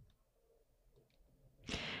began.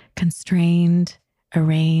 Constrained,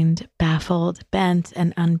 arraigned, baffled, bent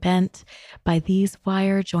and unbent by these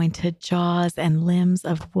wire-jointed jaws and limbs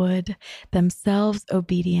of wood, themselves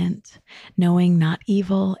obedient, knowing not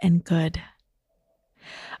evil and good.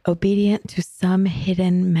 Obedient to some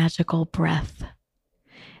hidden magical breath.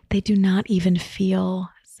 They do not even feel,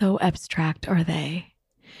 so abstract are they,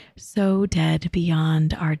 so dead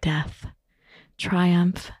beyond our death,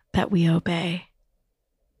 triumph that we obey.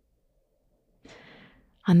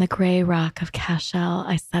 On the gray rock of Cashel,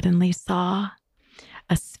 I suddenly saw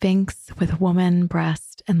a sphinx with woman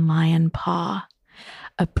breast and lion paw,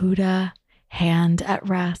 a Buddha, hand at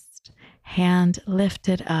rest, hand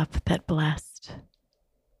lifted up that blessed.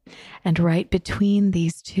 And right between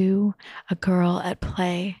these two, a girl at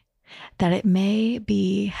play, that it may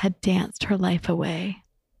be had danced her life away.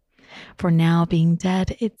 For now being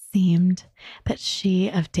dead, it seemed that she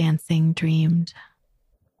of dancing dreamed.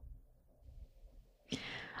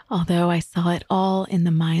 Although I saw it all in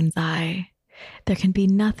the mind's eye, there can be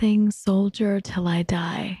nothing soldier till I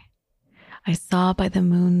die. I saw by the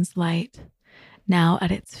moon's light, now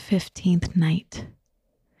at its 15th night.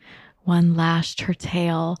 One lashed her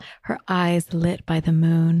tail, her eyes lit by the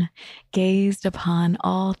moon, gazed upon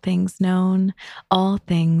all things known, all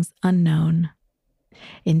things unknown.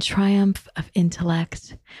 In triumph of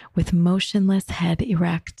intellect, with motionless head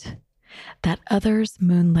erect, that other's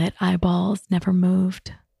moonlit eyeballs never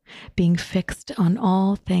moved, being fixed on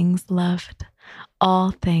all things loved, all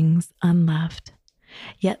things unloved.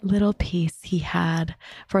 Yet little peace he had,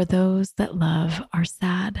 for those that love are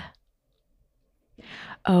sad.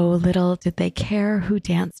 Oh, little did they care who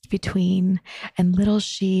danced between, and little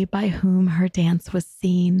she by whom her dance was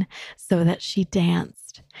seen, so that she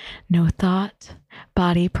danced. No thought,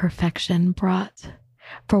 body perfection brought.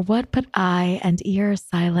 For what but eye and ear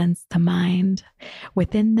silence the mind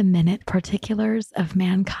within the minute particulars of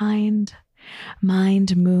mankind?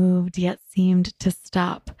 Mind moved, yet seemed to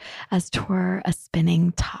stop, as 'twere a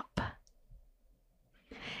spinning top.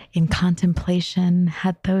 In contemplation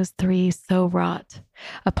had those three so wrought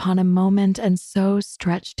upon a moment, and so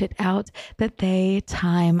stretched it out, that they,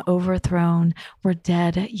 time overthrown, were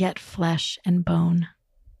dead, yet flesh and bone.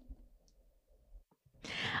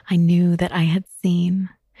 I knew that I had seen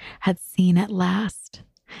at last,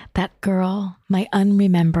 that girl my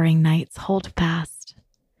unremembering nights hold fast,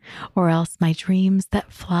 or else my dreams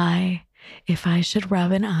that fly, if I should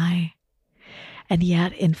rub an eye, and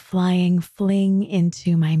yet in flying fling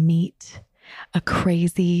into my meat a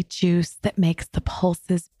crazy juice that makes the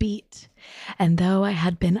pulses beat. And though I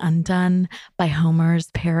had been undone by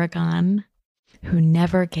Homer's paragon, who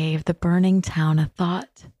never gave the burning town a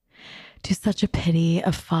thought, to such a pity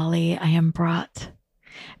of folly I am brought,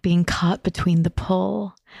 being caught between the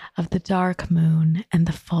pull of the dark moon and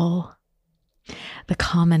the full. The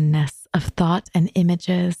commonness of thought and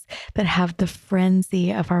images that have the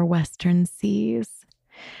frenzy of our western seas.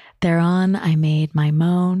 Thereon I made my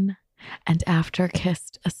moan, and after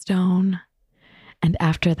kissed a stone, and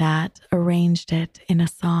after that arranged it in a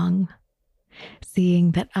song,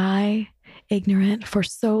 seeing that I, ignorant for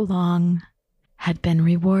so long, had been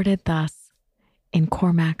rewarded thus in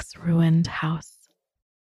Cormac's ruined house.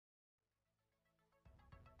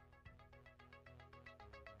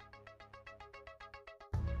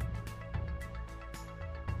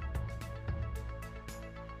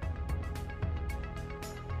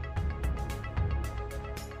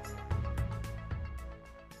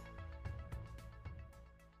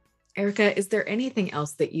 Erica, is there anything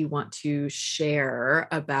else that you want to share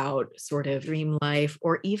about sort of dream life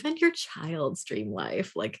or even your child's dream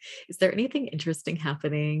life? Like, is there anything interesting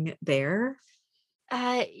happening there?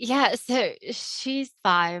 Yeah, so she's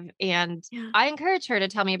 5 and I encourage her to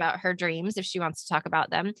tell me about her dreams if she wants to talk about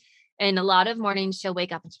them. And a lot of mornings she'll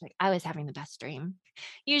wake up and she's like, I was having the best dream.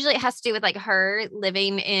 Usually it has to do with like her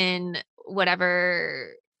living in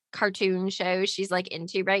whatever cartoon show she's like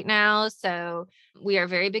into right now. So we are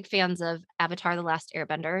very big fans of Avatar: The Last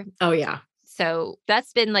Airbender. Oh yeah. So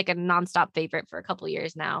that's been like a nonstop favorite for a couple of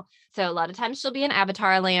years now. So a lot of times she'll be in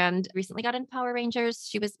Avatar land. Recently got in Power Rangers.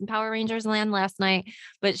 She was in Power Rangers land last night,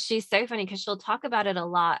 but she's so funny because she'll talk about it a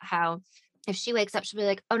lot. How if she wakes up, she'll be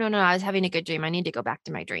like, oh no, I was having a good dream. I need to go back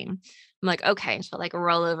to my dream. I'm like, okay. And she'll like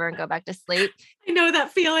roll over and go back to sleep. I know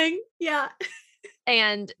that feeling. Yeah.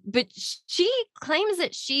 But she claims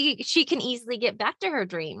that she can easily get back to her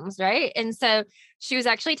dreams, right? And so she was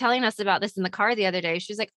actually telling us about this in the car the other day.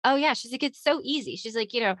 She's like, oh yeah, she's like, it's so easy. She's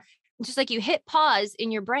like, just like you hit pause in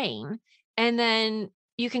your brain and then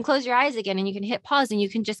you can close your eyes again and you can hit pause and you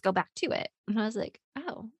can just go back to it. And I was like,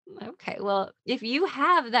 oh, okay. Well, if you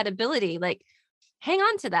have that ability, like hang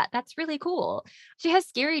on to that. That's really cool. She has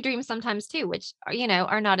scary dreams sometimes too, which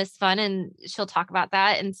are not as fun. And she'll talk about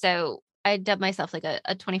that. And so I dub myself like a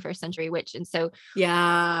 21st century witch. And so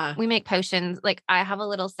we make potions. Like I have a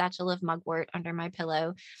little satchel of mugwort under my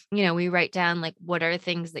pillow. We write down like, what are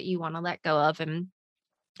things that you want to let go of? And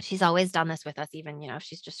she's always done this with us, even, if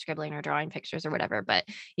she's just scribbling or drawing pictures or whatever. But,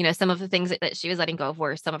 some of the things that she was letting go of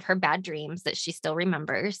were some of her bad dreams that she still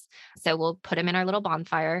remembers. So we'll put them in our little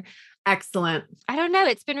bonfire. Excellent. I don't know.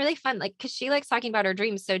 It's been really fun. Like, cause she likes talking about her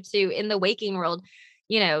dreams. So too, in the waking world,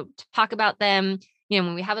 to talk about them,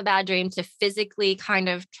 when we have a bad dream, to physically kind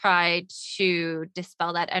of try to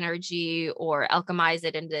dispel that energy or alchemize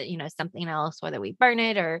it into, something else, whether we burn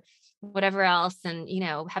it or whatever else. And,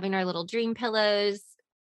 having our little dream pillows,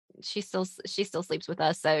 she still sleeps with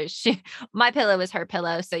us. So my pillow is her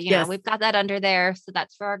pillow. So, we've got that under there. So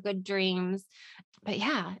that's for our good dreams. But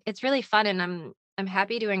yeah, it's really fun. And I'm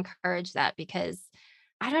happy to encourage that because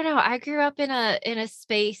I don't know. I grew up in a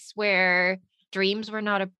space where dreams were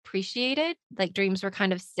not appreciated. Like dreams were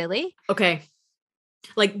kind of silly. Okay.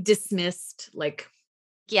 Like dismissed, like.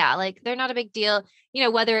 Yeah, like they're not a big deal.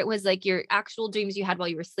 Whether it was like your actual dreams you had while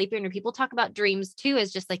you were sleeping, or people talk about dreams too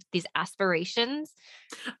as just like these aspirations.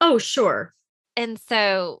 Oh, sure. And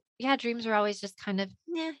so, yeah, dreams are always just kind of,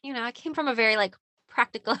 I came from a very like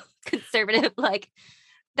practical, conservative, like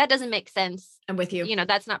that doesn't make sense. I'm with you.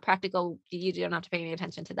 That's not practical. You don't have to pay any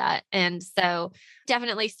attention to that. And so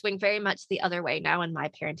definitely swing very much the other way now in my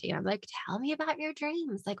parenting. I'm like, tell me about your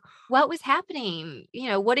dreams. Like, what was happening?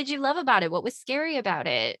 What did you love about it? What was scary about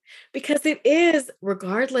it? Because it is,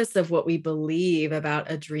 regardless of what we believe about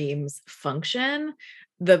a dream's function,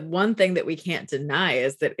 the one thing that we can't deny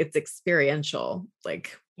is that it's experiential.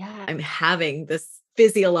 Like, yeah, I'm having this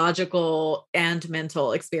physiological and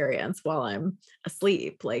mental experience while I'm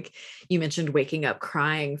asleep. Like you mentioned, waking up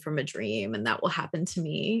crying from a dream, and that will happen to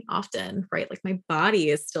me often, right? Like my body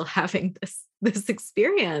is still having this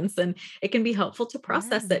experience, and it can be helpful to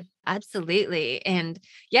process it. Absolutely. And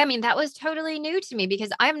yeah, I mean, that was totally new to me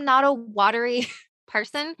because I'm not a watery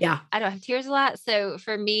person. Yeah. I don't have tears a lot. So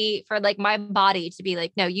for me, for like my body to be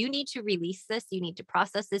like, no, you need to release this. You need to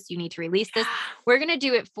process this. You need to release this. We're going to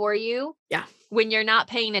do it for you. Yeah. When you're not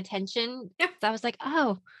paying attention. Yeah. So I was like,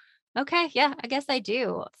 oh, okay. Yeah, I guess I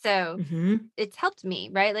do. So it's helped me,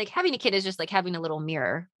 right? Like having a kid is just like having a little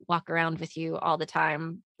mirror walk around with you all the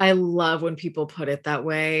time. I love when people put it that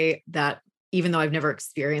way, that even though I've never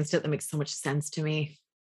experienced it, that makes so much sense to me.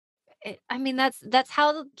 I mean, that's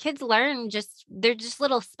how kids learn. They're just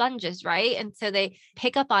little sponges, right? And so they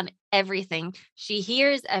pick up on everything. She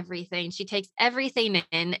hears everything. She takes everything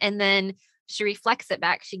in, and then she reflects it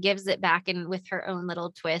back. She gives it back and with her own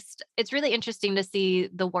little twist. It's really interesting to see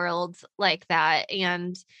the world like that.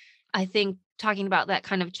 And I think talking about that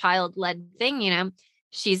kind of child-led thing,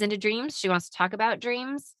 she's into dreams. She wants to talk about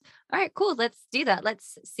dreams. All right, cool. Let's do that.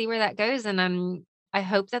 Let's see where that goes. And I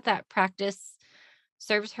hope that practice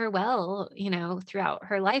serves her well, throughout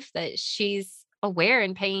her life, that she's aware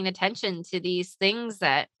and paying attention to these things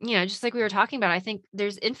that, just like we were talking about. I think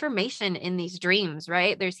there's information in these dreams,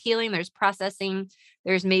 right? There's healing, there's processing,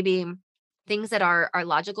 there's maybe things that our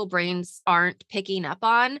logical brains aren't picking up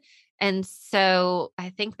on. And so I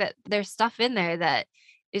think that there's stuff in there that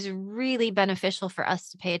is really beneficial for us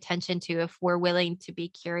to pay attention to if we're willing to be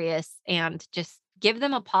curious and just give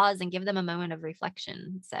them a pause and give them a moment of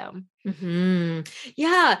reflection. So,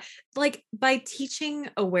 yeah, like by teaching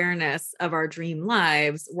awareness of our dream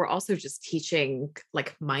lives, we're also just teaching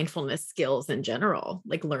like mindfulness skills in general,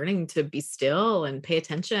 like learning to be still and pay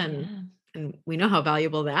attention. Yeah. And we know how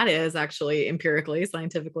valuable that is actually empirically,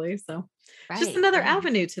 scientifically. So just another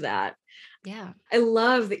avenue to that. Yeah. I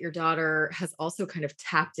love that your daughter has also kind of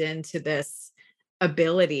tapped into this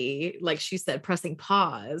ability, like she said, pressing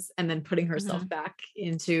pause and then putting herself back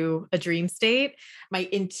into a dream state. My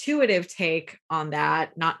intuitive take on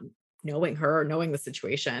that, not knowing her or knowing the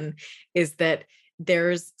situation, is that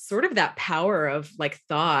there's sort of that power of like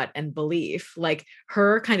thought and belief, like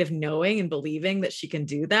her kind of knowing and believing that she can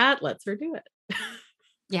do that lets her do it.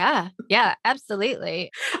 Yeah. Yeah,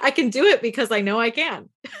 absolutely. I can do it because I know I can.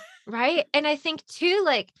 Right. And I think too,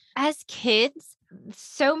 like as kids,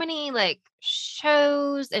 so many like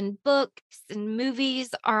shows and books and movies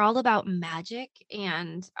are all about magic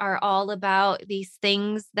and are all about these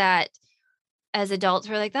things that as adults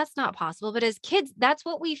we're like, that's not possible. But as kids, that's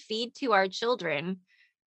what we feed to our children.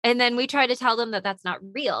 And then we try to tell them that that's not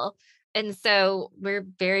real. And so we're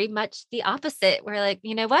very much the opposite. We're like,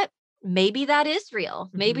 you know what? Maybe that is real.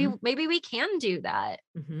 Maybe we can do that.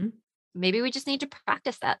 Maybe we just need to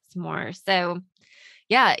practice that some more. So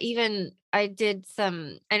yeah, even I did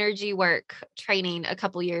some energy work training a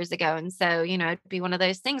couple years ago. And so, it'd be one of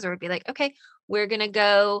those things where it'd be like, okay, we're going to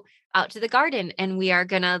go out to the garden and we are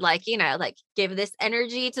going to like give this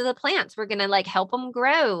energy to the plants. We're going to like help them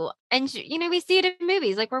grow. And, we see it in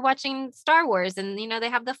movies, like we're watching Star Wars and, they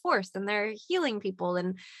have the Force and they're healing people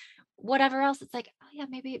and whatever else. It's like, oh yeah,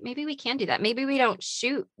 maybe we can do that. Maybe we don't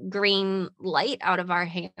shoot green light out of our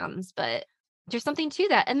hands, but there's something to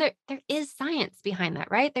that. And there is science behind that,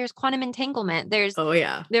 right? There's quantum entanglement. There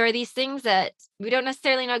are these things that we don't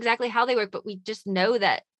necessarily know exactly how they work, but we just know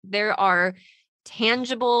that there are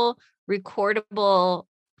tangible, recordable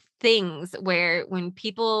things where when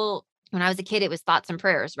I was a kid, it was thoughts and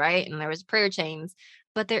prayers, right? And there was prayer chains,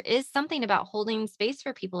 but there is something about holding space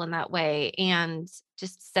for people in that way and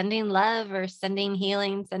just sending love or sending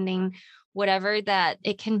healing, sending whatever, that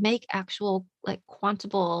it can make actual like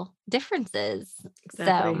quantable differences.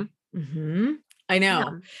 Exactly. So, I know. Yeah.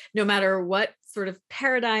 No matter what sort of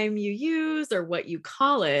paradigm you use or what you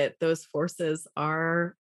call it, those forces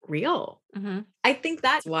are real. I think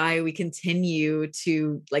that's why we continue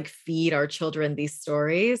to like feed our children these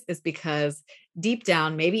stories, is because deep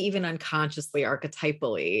down, maybe even unconsciously,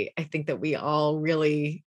 archetypally, I think that we all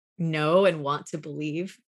really know and want to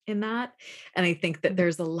believe in that. And I think that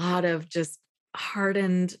there's a lot of just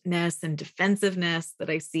hardenedness and defensiveness that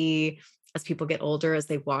I see as people get older, as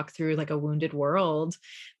they walk through like a wounded world,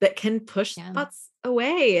 that can push thoughts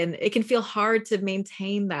away. And it can feel hard to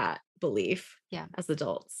maintain that belief as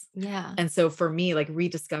adults. Yeah. And so for me, like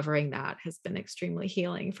rediscovering that has been extremely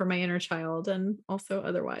healing for my inner child and also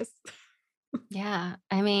otherwise. Yeah.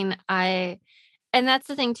 I mean, and that's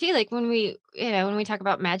the thing too, like when we talk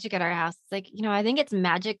about magic at our house, like, I think it's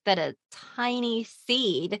magic that a tiny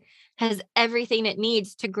seed has everything it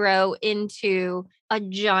needs to grow into a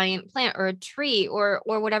giant plant or a tree or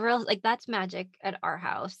whatever else. Like that's magic at our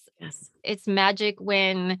house. Yes. It's magic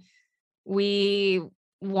when we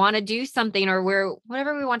want to do something or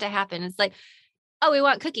whatever we want to happen. It's like, oh, we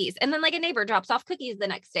want cookies. And then like a neighbor drops off cookies the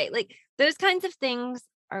next day. Like those kinds of things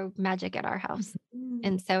are magic at our house.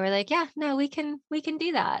 And so we're like, yeah, no, we can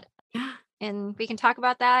do that. Yeah. And we can talk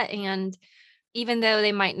about that. And even though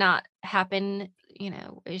they might not happen,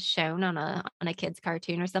 is shown on a kid's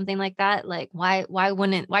cartoon or something like that, like why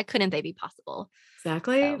couldn't they be possible?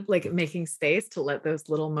 Exactly. So. Like making space to let those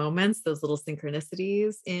little moments, those little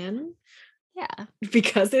synchronicities in. Yeah.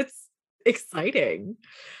 Because it's exciting.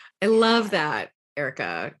 I love that,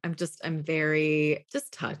 Erica. I'm very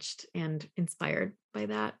just touched and inspired by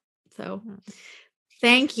that. So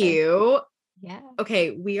thank you. Yeah.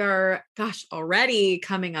 Okay. We are, already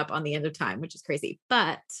coming up on the end of time, which is crazy,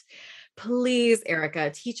 but please,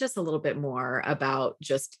 Erica, teach us a little bit more about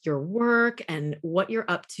just your work and what you're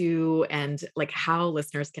up to and like how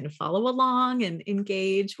listeners can follow along and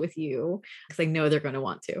engage with you, because I know they're going to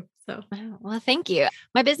want to. So, well, thank you.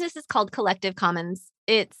 My business is called Collective Commons.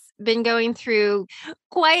 It's been going through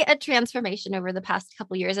quite a transformation over the past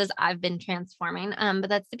couple of years as I've been transforming. But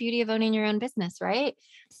that's the beauty of owning your own business, right?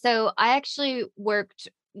 So I actually worked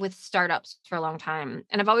with startups for a long time,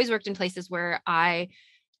 and I've always worked in places where I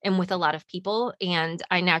am with a lot of people, and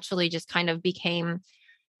I naturally just kind of became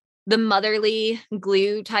the motherly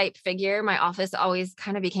glue type figure. My office always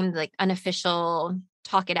kind of became like unofficial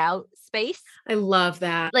talk it out space. I love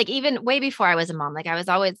that. Like even way before I was a mom, like I was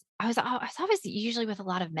always usually with a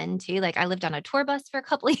lot of men too. Like I lived on a tour bus for a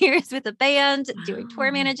couple of years with a band doing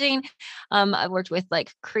tour managing. I worked with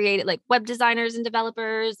like creative, like web designers and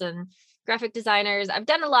developers and graphic designers. I've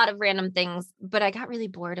done a lot of random things, but I got really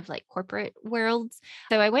bored of like corporate worlds.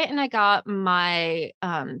 So I went and I got my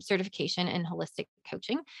certification in holistic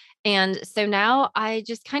coaching. And so now I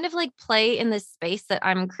just kind of like play in this space that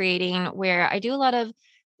I'm creating where I do a lot of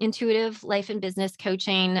intuitive life and business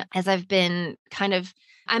coaching as I've been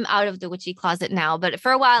I'm out of the witchy closet now, but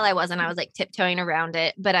for a while I wasn't. I was like tiptoeing around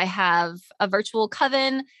it, but I have a virtual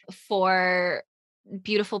coven for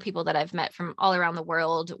beautiful people that I've met from all around the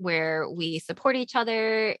world where we support each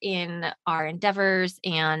other in our endeavors.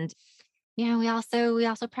 And, we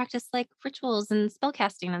also practice like rituals and spell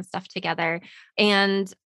casting and stuff together.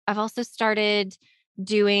 And I've also started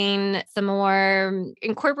doing some more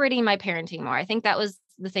incorporating my parenting more. I think that was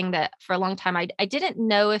the thing that for a long time, I didn't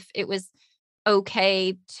know if it was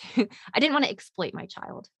okay to, I didn't want to exploit my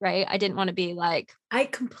child, right? I didn't want to be like, I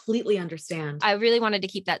completely understand. I really wanted to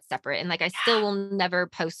keep that separate. And like, I still will never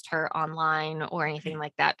post her online or anything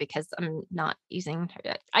like that because I'm not using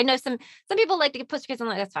her. I know some people like to post her kids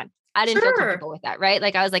online. That's fine. I didn't feel comfortable with that. Right.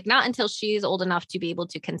 Like I was like, not until she's old enough to be able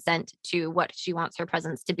to consent to what she wants her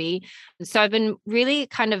presence to be. So I've been really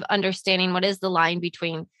kind of understanding what is the line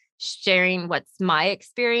between sharing what's my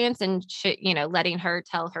experience and, letting her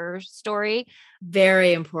tell her story.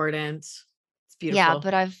 Very important. It's beautiful. Yeah.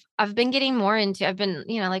 But I've been getting more into, I've been,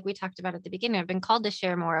 like we talked about at the beginning, I've been called to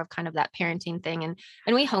share more of kind of that parenting thing and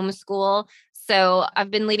we homeschool. So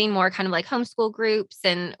I've been leading more kind of like homeschool groups,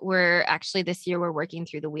 and we're actually this year we're working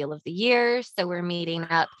through the Wheel of the Year. So we're meeting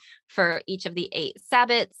up for each of the 8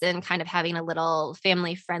 Sabbats and kind of having a little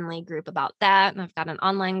family friendly group about that. And I've got an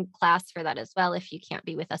online class for that as well, if you can't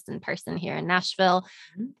be with us in person here in Nashville.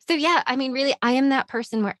 Mm-hmm. So yeah, I mean, really, I am that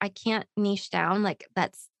person where I can't niche down. Like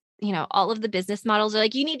that's, all of the business models are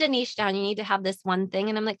like, you need to niche down. You need to have this one thing.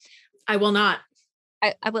 And I'm like, I will not.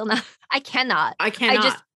 I will not. I cannot.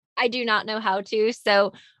 I do not know how to.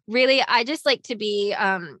 So really, I just like to be,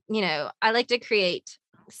 I like to create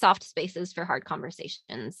soft spaces for hard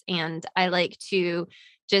conversations. And I like to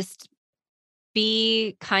just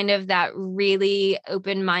be kind of that really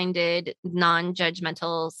open-minded,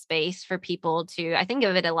 non-judgmental space for people to, I think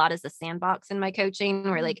of it a lot as a sandbox in my coaching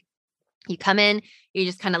where like, you come in, you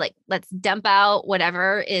just kind of like, let's dump out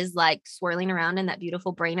whatever is like swirling around in that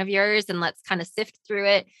beautiful brain of yours. And let's kind of sift through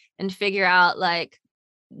it and figure out like,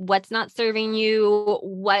 what's not serving you,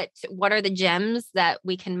 what are the gems that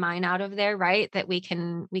we can mine out of there, right? That we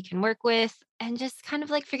can work with, and just kind of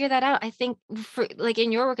like figure that out. I think for like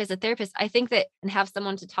in your work as a therapist, I think that, and have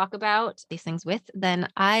someone to talk about these things with, then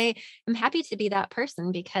I am happy to be that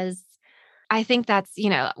person, because I think that's,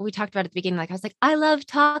 we talked about at the beginning, like I was like, I love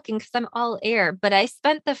talking because I'm all air, but I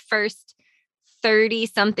spent the first 30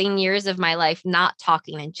 something years of my life not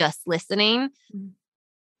talking and just listening.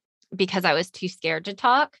 Because I was too scared to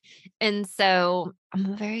talk. And so I'm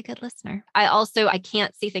a very good listener. I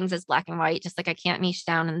can't see things as black and white, just like I can't niche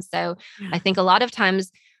down. And so I think a lot of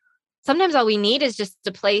times, sometimes all we need is just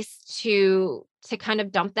a place to kind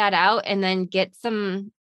of dump that out, and then get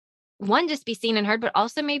just be seen and heard, but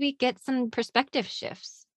also maybe get some perspective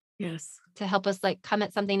shifts. Yes. To help us like come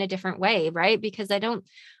at something a different way. Right. Because I don't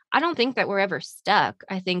think that we're ever stuck.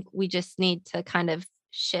 I think we just need to kind of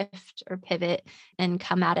shift or pivot and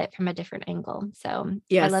come at it from a different angle. So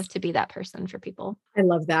yes. I love to be that person for people. I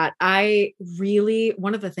love that.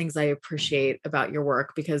 One of the things I appreciate about your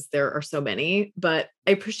work, because there are so many, but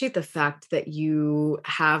I appreciate the fact that you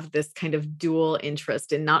have this kind of dual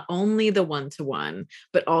interest in not only the one-to-one,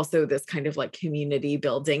 but also this kind of like community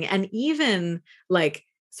building, and even like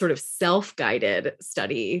sort of self-guided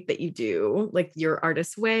study that you do, like your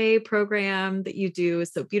Artist Way program that you do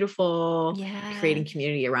is so beautiful. Yeah. Creating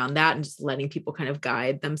community around that and just letting people kind of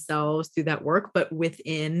guide themselves through that work, but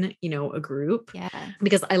within, a group. Yeah.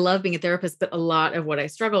 Because I love being a therapist, but a lot of what I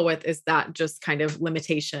struggle with is that just kind of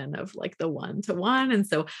limitation of like the one-to-one. And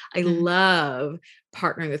so I love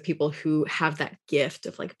partnering with people who have that gift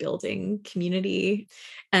of like building community.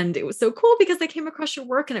 And it was so cool because I came across your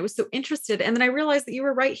work and I was so interested. And then I realized that you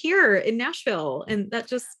were right here in Nashville. And that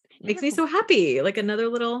just makes me so happy, like another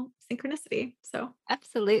little synchronicity. So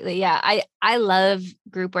absolutely. Yeah. I love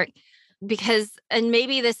group work because, and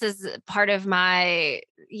maybe this is part of my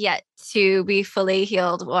yet to be fully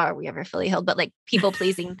healed, or are we ever fully healed, but like people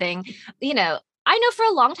pleasing thing, I know for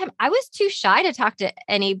a long time, I was too shy to talk to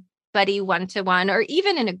anybody one-to-one or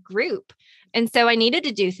even in a group. And so I needed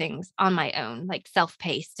to do things on my own, like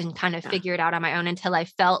self-paced, and kind of figure it out on my own until I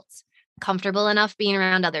felt comfortable enough being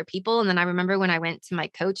around other people. And then I remember when I went to my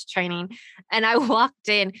coach training and I walked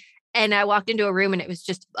into a room and it was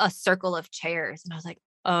just a circle of chairs. And I was like,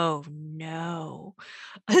 oh no.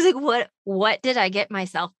 I was like, what did I get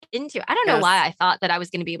myself into? I don't know why I thought that I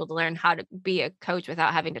was going to be able to learn how to be a coach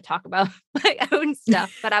without having to talk about my own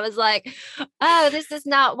stuff. But I was like, oh, this is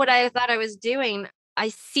not what I thought I was doing. I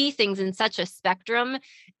see things in such a spectrum,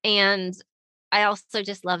 and I also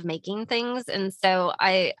just love making things. And so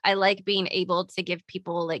I like being able to give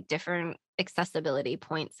people like different accessibility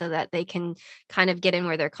points so that they can kind of get in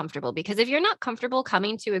where they're comfortable. Because if you're not comfortable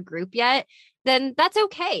coming to a group yet, then that's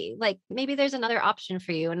okay. Like maybe there's another option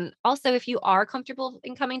for you. And also if you are comfortable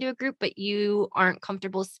in coming to a group, but you aren't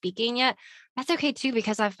comfortable speaking yet, that's okay too.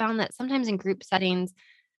 Because I've found that sometimes in group settings,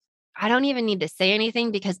 I don't even need to say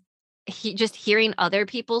anything, because just hearing other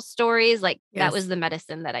people's stories, like that was the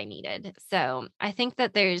medicine that I needed. So I think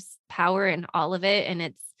that there's power in all of it, and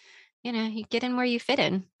it's, you get in where you fit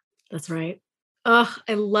in. That's right. Oh,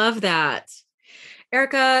 I love that.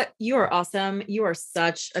 Erica, you are awesome. You are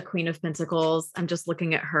such a Queen of Pentacles. I'm just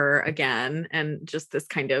looking at her again, and just this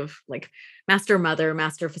kind of like master mother,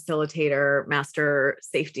 master facilitator, master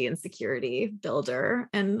safety and security builder.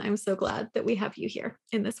 And I'm so glad that we have you here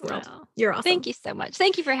in this world. Wow. You're awesome. Thank you so much.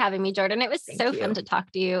 Thank you for having me, Jordan. It was so fun to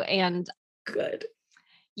talk to you. And good.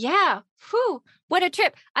 Yeah. Whew, what a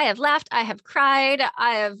trip. I have laughed. I have cried.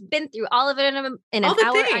 I have been through all of it in an hour.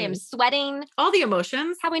 Things. I am sweating. All the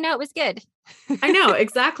emotions. How we know it was good. I know.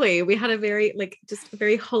 Exactly. We had a very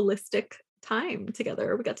holistic time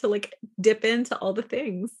together. We got to like dip into all the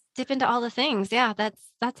things. Yeah.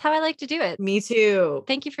 That's how I like to do it. Me too.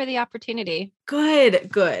 Thank you for the opportunity. Good.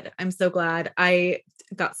 I'm so glad. I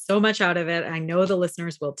got so much out of it. I know the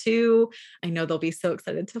listeners will too. I know they'll be so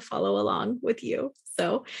excited to follow along with you.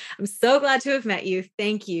 So I'm so glad to have met you.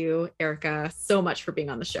 Thank you, Erica, so much for being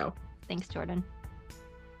on the show. Thanks, Jordan.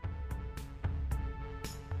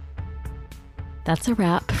 That's a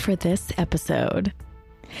wrap for this episode.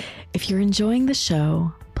 If you're enjoying the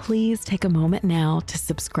show, please take a moment now to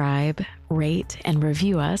subscribe, rate, and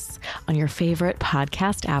review us on your favorite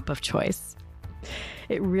podcast app of choice.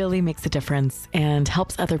 It really makes a difference and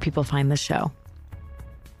helps other people find the show.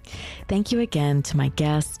 Thank you again to my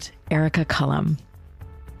guest, Erica Cullum.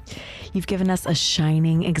 You've given us a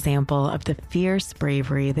shining example of the fierce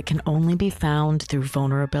bravery that can only be found through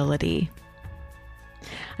vulnerability.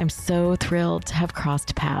 I'm so thrilled to have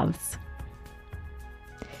crossed paths.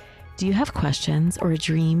 Do you have questions or a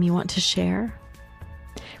dream you want to share?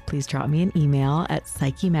 please drop me an email at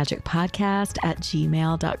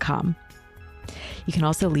psychemagicpodcast@gmail.com. You can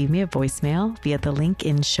also leave me a voicemail via the link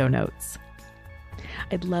in show notes.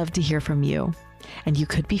 I'd love to hear from you, and you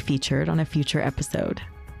could be featured on a future episode.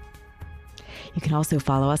 You can also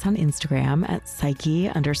follow us on Instagram at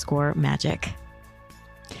psyche_magic.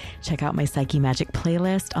 Check out my Psyche Magic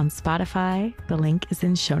playlist on Spotify. The link is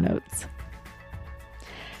in show notes.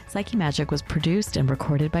 Psyche Magic was produced and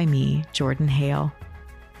recorded by me, Jordan Hale.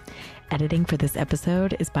 Editing for this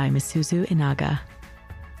episode is by Misuzu Inaga.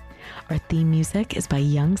 Our theme music is by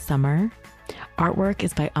Young Summer. Artwork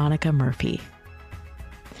is by Annika Murphy.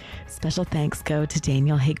 Special thanks go to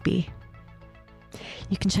Daniel Higby.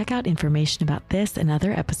 You can check out information about this and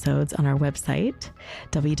other episodes on our website,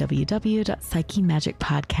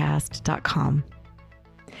 www.psychemagicpodcast.com.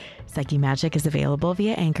 Psyche Magic is available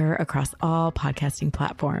via Anchor across all podcasting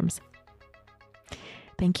platforms.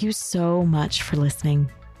 Thank you so much for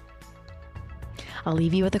listening. I'll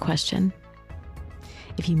leave you with a question.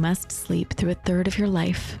 If you must sleep through a third of your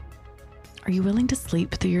life, are you willing to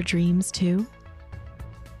sleep through your dreams too?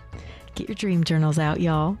 Get your dream journals out,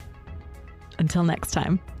 y'all. Until next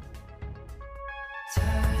time.